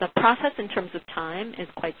 So the process in terms of time is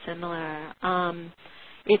quite similar.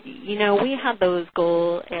 We have those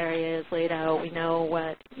goal areas laid out. We know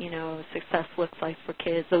what, success looks like for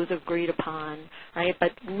kids. Those are agreed upon, right?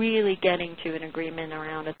 But really getting to an agreement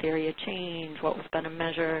around a theory of change, what was going to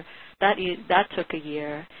measure, that took a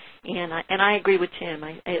year. And I agree with Tim.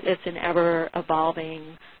 It's an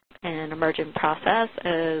ever-evolving and emergent process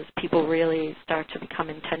as people really start to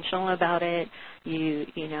become intentional about it. You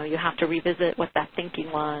have to revisit what that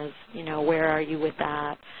thinking was. Where are you with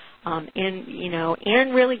that?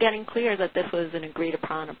 And really getting clear that this was an agreed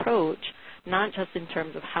upon approach, not just in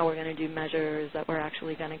terms of how we're going to do measures, that we're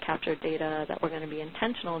actually going to capture data, that we're going to be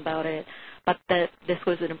intentional about it, but that this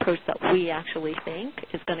was an approach that we actually think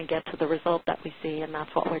is going to get to the result that we see, and that's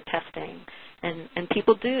what we're testing. And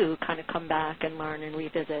people do kind of come back and learn and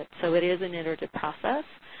revisit. So it is an iterative process,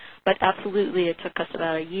 but absolutely it took us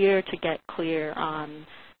about a year to get clear on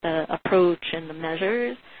the approach and the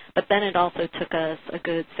measures, but then it also took us a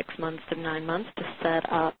good 6 months to 9 months to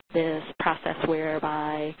set up this process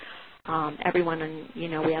whereby everyone, and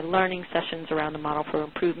we had learning sessions around the model for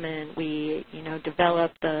improvement. We,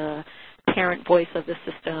 developed the parent voice of the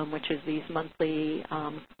system, which is these monthly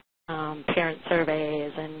parent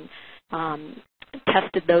surveys, and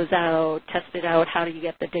tested those out, tested out how do you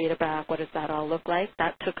get the data back, what does that all look like.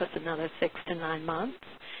 That took us another 6 to 9 months.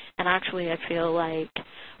 And actually I feel like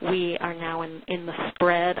we are now in the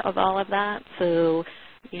spread of all of that. So,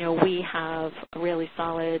 we have really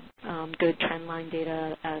solid, good trend line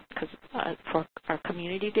data for our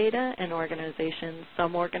community data and organizations.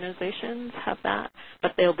 Some organizations have that,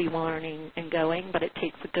 but they'll be learning and going. But it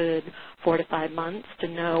takes a good 4 to 5 months to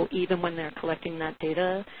know, even when they're collecting that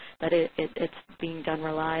data, that it's being done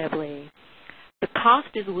reliably. The cost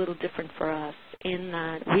is a little different for us in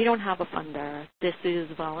that we don't have a funder. This is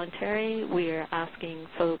voluntary. We're asking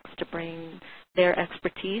folks to bring their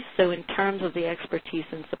expertise. So in terms of the expertise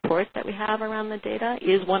and support that we have around the data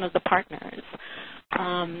is one of the partners.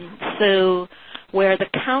 So where the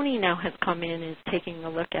county now has come in is taking a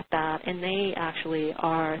look at that, and they actually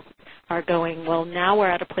are going, well, now we're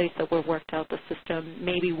at a place that we've worked out the system.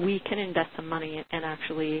 Maybe we can invest some money and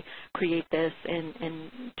actually create this and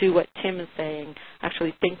do what Tim is saying,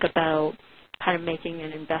 actually think about kind of making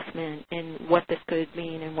an investment in what this could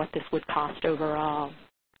mean and what this would cost overall.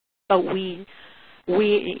 But we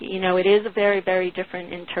it is very, very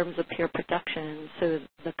different in terms of peer production. So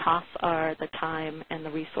the costs are the time and the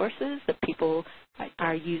resources that people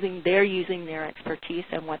are using. They're using their expertise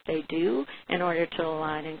and what they do in order to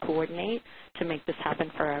align and coordinate to make this happen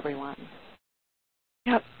for everyone.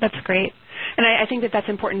 Yep, that's great. And I think that that's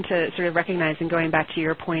important to sort of recognize, and going back to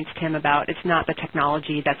your points, Tim, about it's not the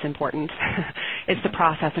technology that's important. It's the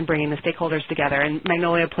process and bringing the stakeholders together. And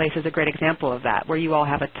Magnolia Place is a great example of that, where you all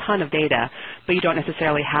have a ton of data, but you don't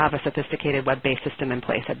necessarily have a sophisticated web-based system in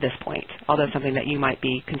place at this point, although something that you might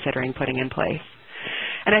be considering putting in place.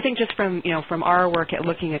 And I think just from our work at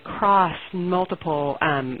looking across multiple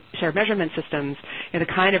shared measurement systems, the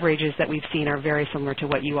kind of ranges that we've seen are very similar to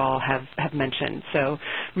what you all have mentioned. So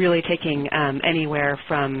really taking anywhere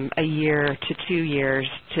from a year to 2 years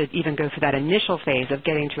to even go through that initial phase of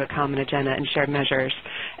getting to a common agenda and shared measures,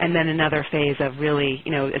 and then another phase of really,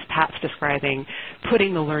 as Pat's describing,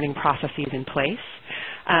 putting the learning processes in place.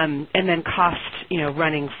 And then cost,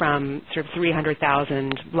 running from sort of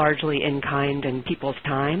 $300,000 largely in kind and people's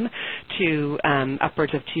time to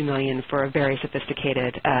upwards of $2 million for a very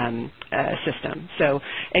sophisticated system. So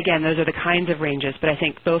again, those are the kinds of ranges, but I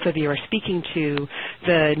think both of you are speaking to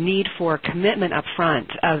the need for commitment up front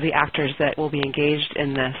of the actors that will be engaged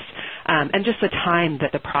in this, and just the time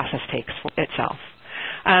that the process takes itself.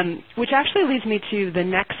 Which actually leads me to the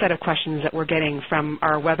next set of questions that we're getting from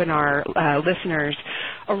our webinar listeners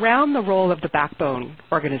around the role of the backbone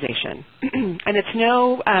organization. And it's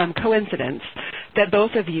no coincidence that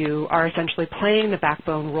both of you are essentially playing the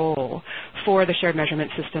backbone role for the shared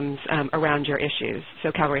measurement systems around your issues.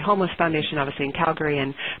 So Calgary Homeless Foundation, obviously in Calgary,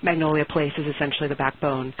 and Magnolia Place is essentially the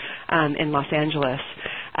backbone in Los Angeles.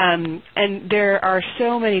 And there are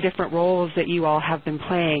so many different roles that you all have been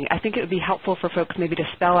playing. I think it would be helpful for folks maybe to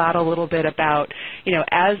spell out a little bit about,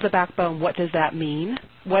 as the backbone, what does that mean?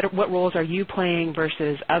 What roles are you playing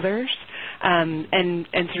versus others? And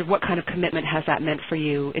sort of what kind of commitment has that meant for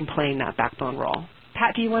you in playing that backbone role?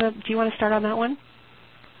 Pat, do you want to start on that one?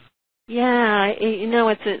 Yeah,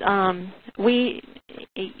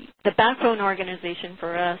 the backbone organization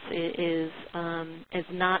for us is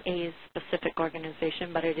not a specific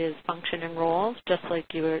organization, but it is function and roles, just like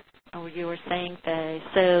you were saying, Faye.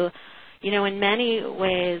 So, in many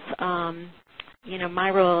ways, my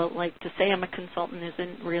role, like to say I'm a consultant,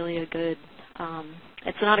 isn't really a good.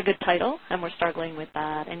 It's not a good title, and we're struggling with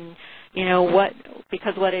that. And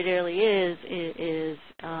because what it really is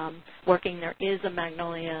working. There is a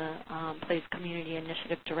Magnolia Place Community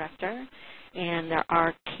Initiative Director, and there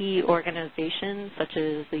are key organizations such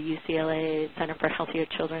as the UCLA Center for Healthier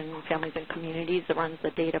Children, Families, and Communities that runs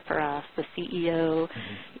the data for us, the CEO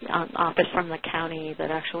office from the county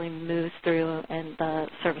that actually moves through, and the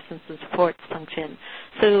services and supports function.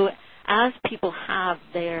 So as people have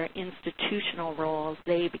their institutional roles,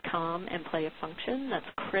 they become and play a function that's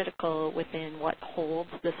critical within what holds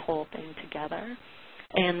this whole thing together.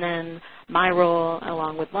 And then my role,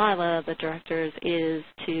 along with Lila, the directors, is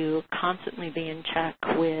to constantly be in check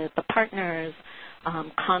with the partners,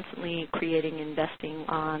 constantly creating, investing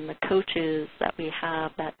on the coaches that we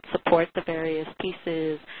have that support the various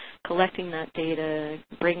pieces, collecting that data,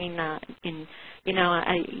 bringing that in.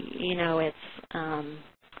 It's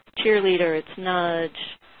cheerleader, it's nudge,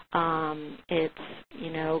 it's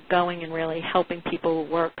going and really helping people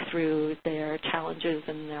work through their challenges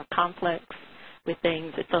and their conflicts with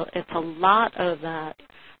things. It's a lot of that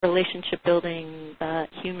relationship building, the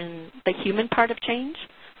human part of change,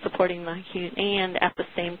 supporting the human, and at the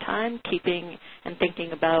same time keeping and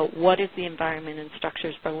thinking about what is the environment and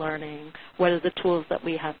structures for learning, what are the tools that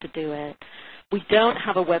we have to do it. We don't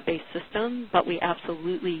have a web-based system, but we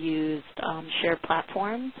absolutely used shared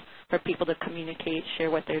platforms for people to communicate, share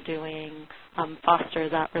what they're doing, foster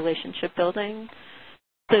that relationship building.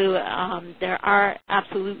 So there are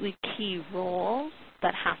absolutely key roles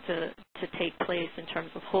that have to take place in terms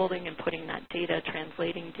of holding and putting that data,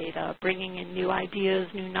 translating data, bringing in new ideas,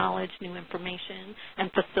 new knowledge, new information, and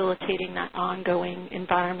facilitating that ongoing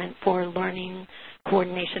environment for learning,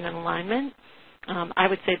 coordination, and alignment. I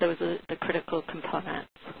would say those are the critical components.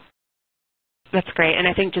 That's great, and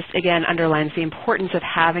I think just, again, underlines the importance of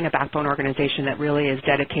having a backbone organization that really is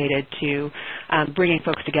dedicated to bringing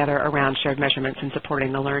folks together around shared measurements and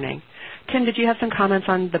supporting the learning. Tim, did you have some comments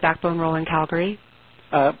on the backbone role in Calgary?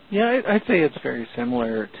 Yeah, I'd say it's very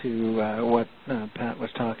similar to what Pat was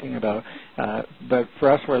talking about, but for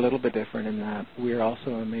us we're a little bit different in that we're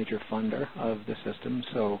also a major funder of the system,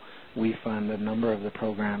 so we fund a number of the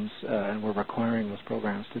programs, and we're requiring those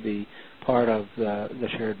programs to be part of the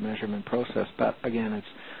shared measurement process. But again, it's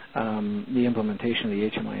the implementation of the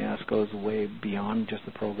HMIS goes way beyond just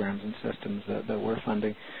the programs and systems that we're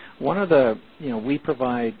funding. One of the, we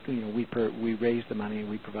provide, we raised the money,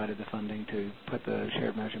 we provided the funding to put the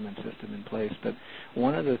shared measurement system in place. But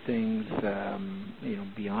one of the things,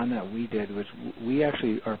 beyond that we did was we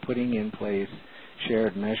actually are putting in place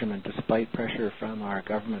shared measurement despite pressure from our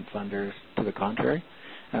government funders to the contrary,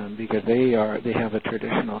 because they have a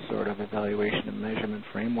traditional sort of evaluation and measurement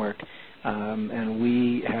framework, and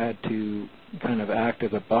we had to kind of act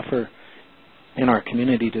as a buffer in our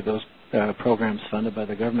community to those programs funded by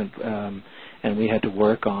the government, and we had to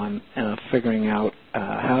work on figuring out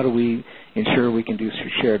how do we ensure we can do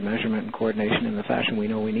shared measurement and coordination in the fashion we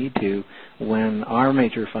know we need to when our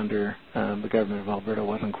major funder, the government of Alberta,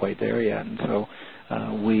 wasn't quite there yet. And so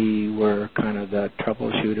we were kind of the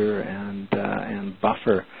troubleshooter and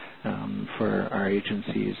buffer for our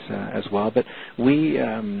agencies as well. But we,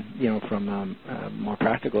 from a more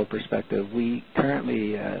practical perspective, we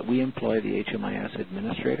currently we employ the HMIS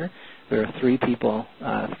administrator. There are 3 people.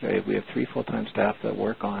 We have 3 full-time staff that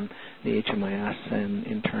work on the HMIS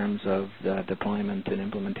in terms of the deployment and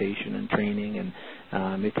implementation and training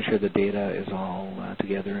and making sure the data is all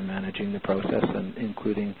together and managing the process, and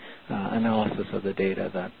including analysis of the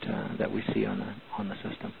data that we see on the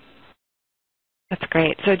system. That's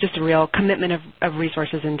great. So just a real commitment of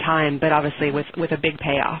resources and time, but obviously with a big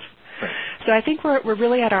payoff. Right. So I think we're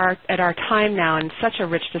really at our time now, and such a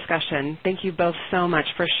rich discussion. Thank you both so much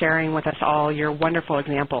for sharing with us all your wonderful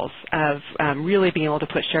examples of really being able to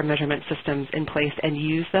put shared measurement systems in place and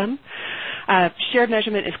use them. Shared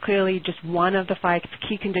measurement is clearly just one of the 5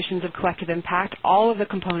 key conditions of collective impact. All of the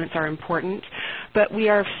components are important, but we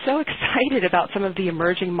are so excited about some of the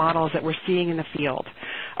emerging models that we're seeing in the field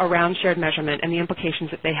around shared measurement and the implications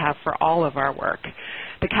that they have for all of our work.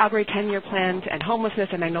 The Calgary 10-year plan and homelessness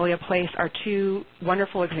and Magnolia Place are 2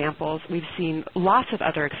 wonderful examples. We've seen lots of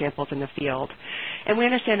other examples in the field. And we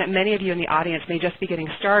understand that many of you in the audience may just be getting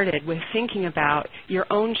started with thinking about your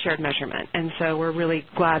own shared measurement. And so we're really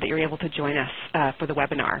glad that you're able to join us for the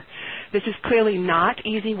webinar. This is clearly not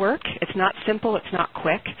easy work. It's not simple. It's not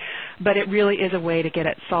quick. But it really is a way to get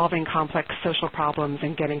at solving complex social problems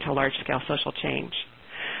and getting to large-scale social change.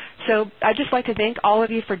 So I'd just like to thank all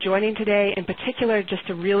of you for joining today, in particular just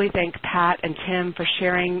to really thank Pat and Tim for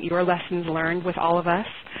sharing your lessons learned with all of us.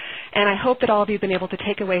 And I hope that all of you have been able to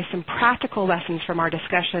take away some practical lessons from our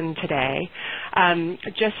discussion today.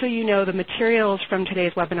 Just so you know, the materials from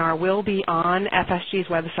today's webinar will be on FSG's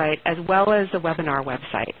website as well as the webinar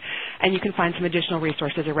website. And you can find some additional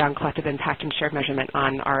resources around collective impact and shared measurement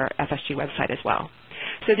on our FSG website as well.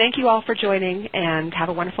 So thank you all for joining, and have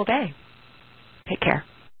a wonderful day. Take care.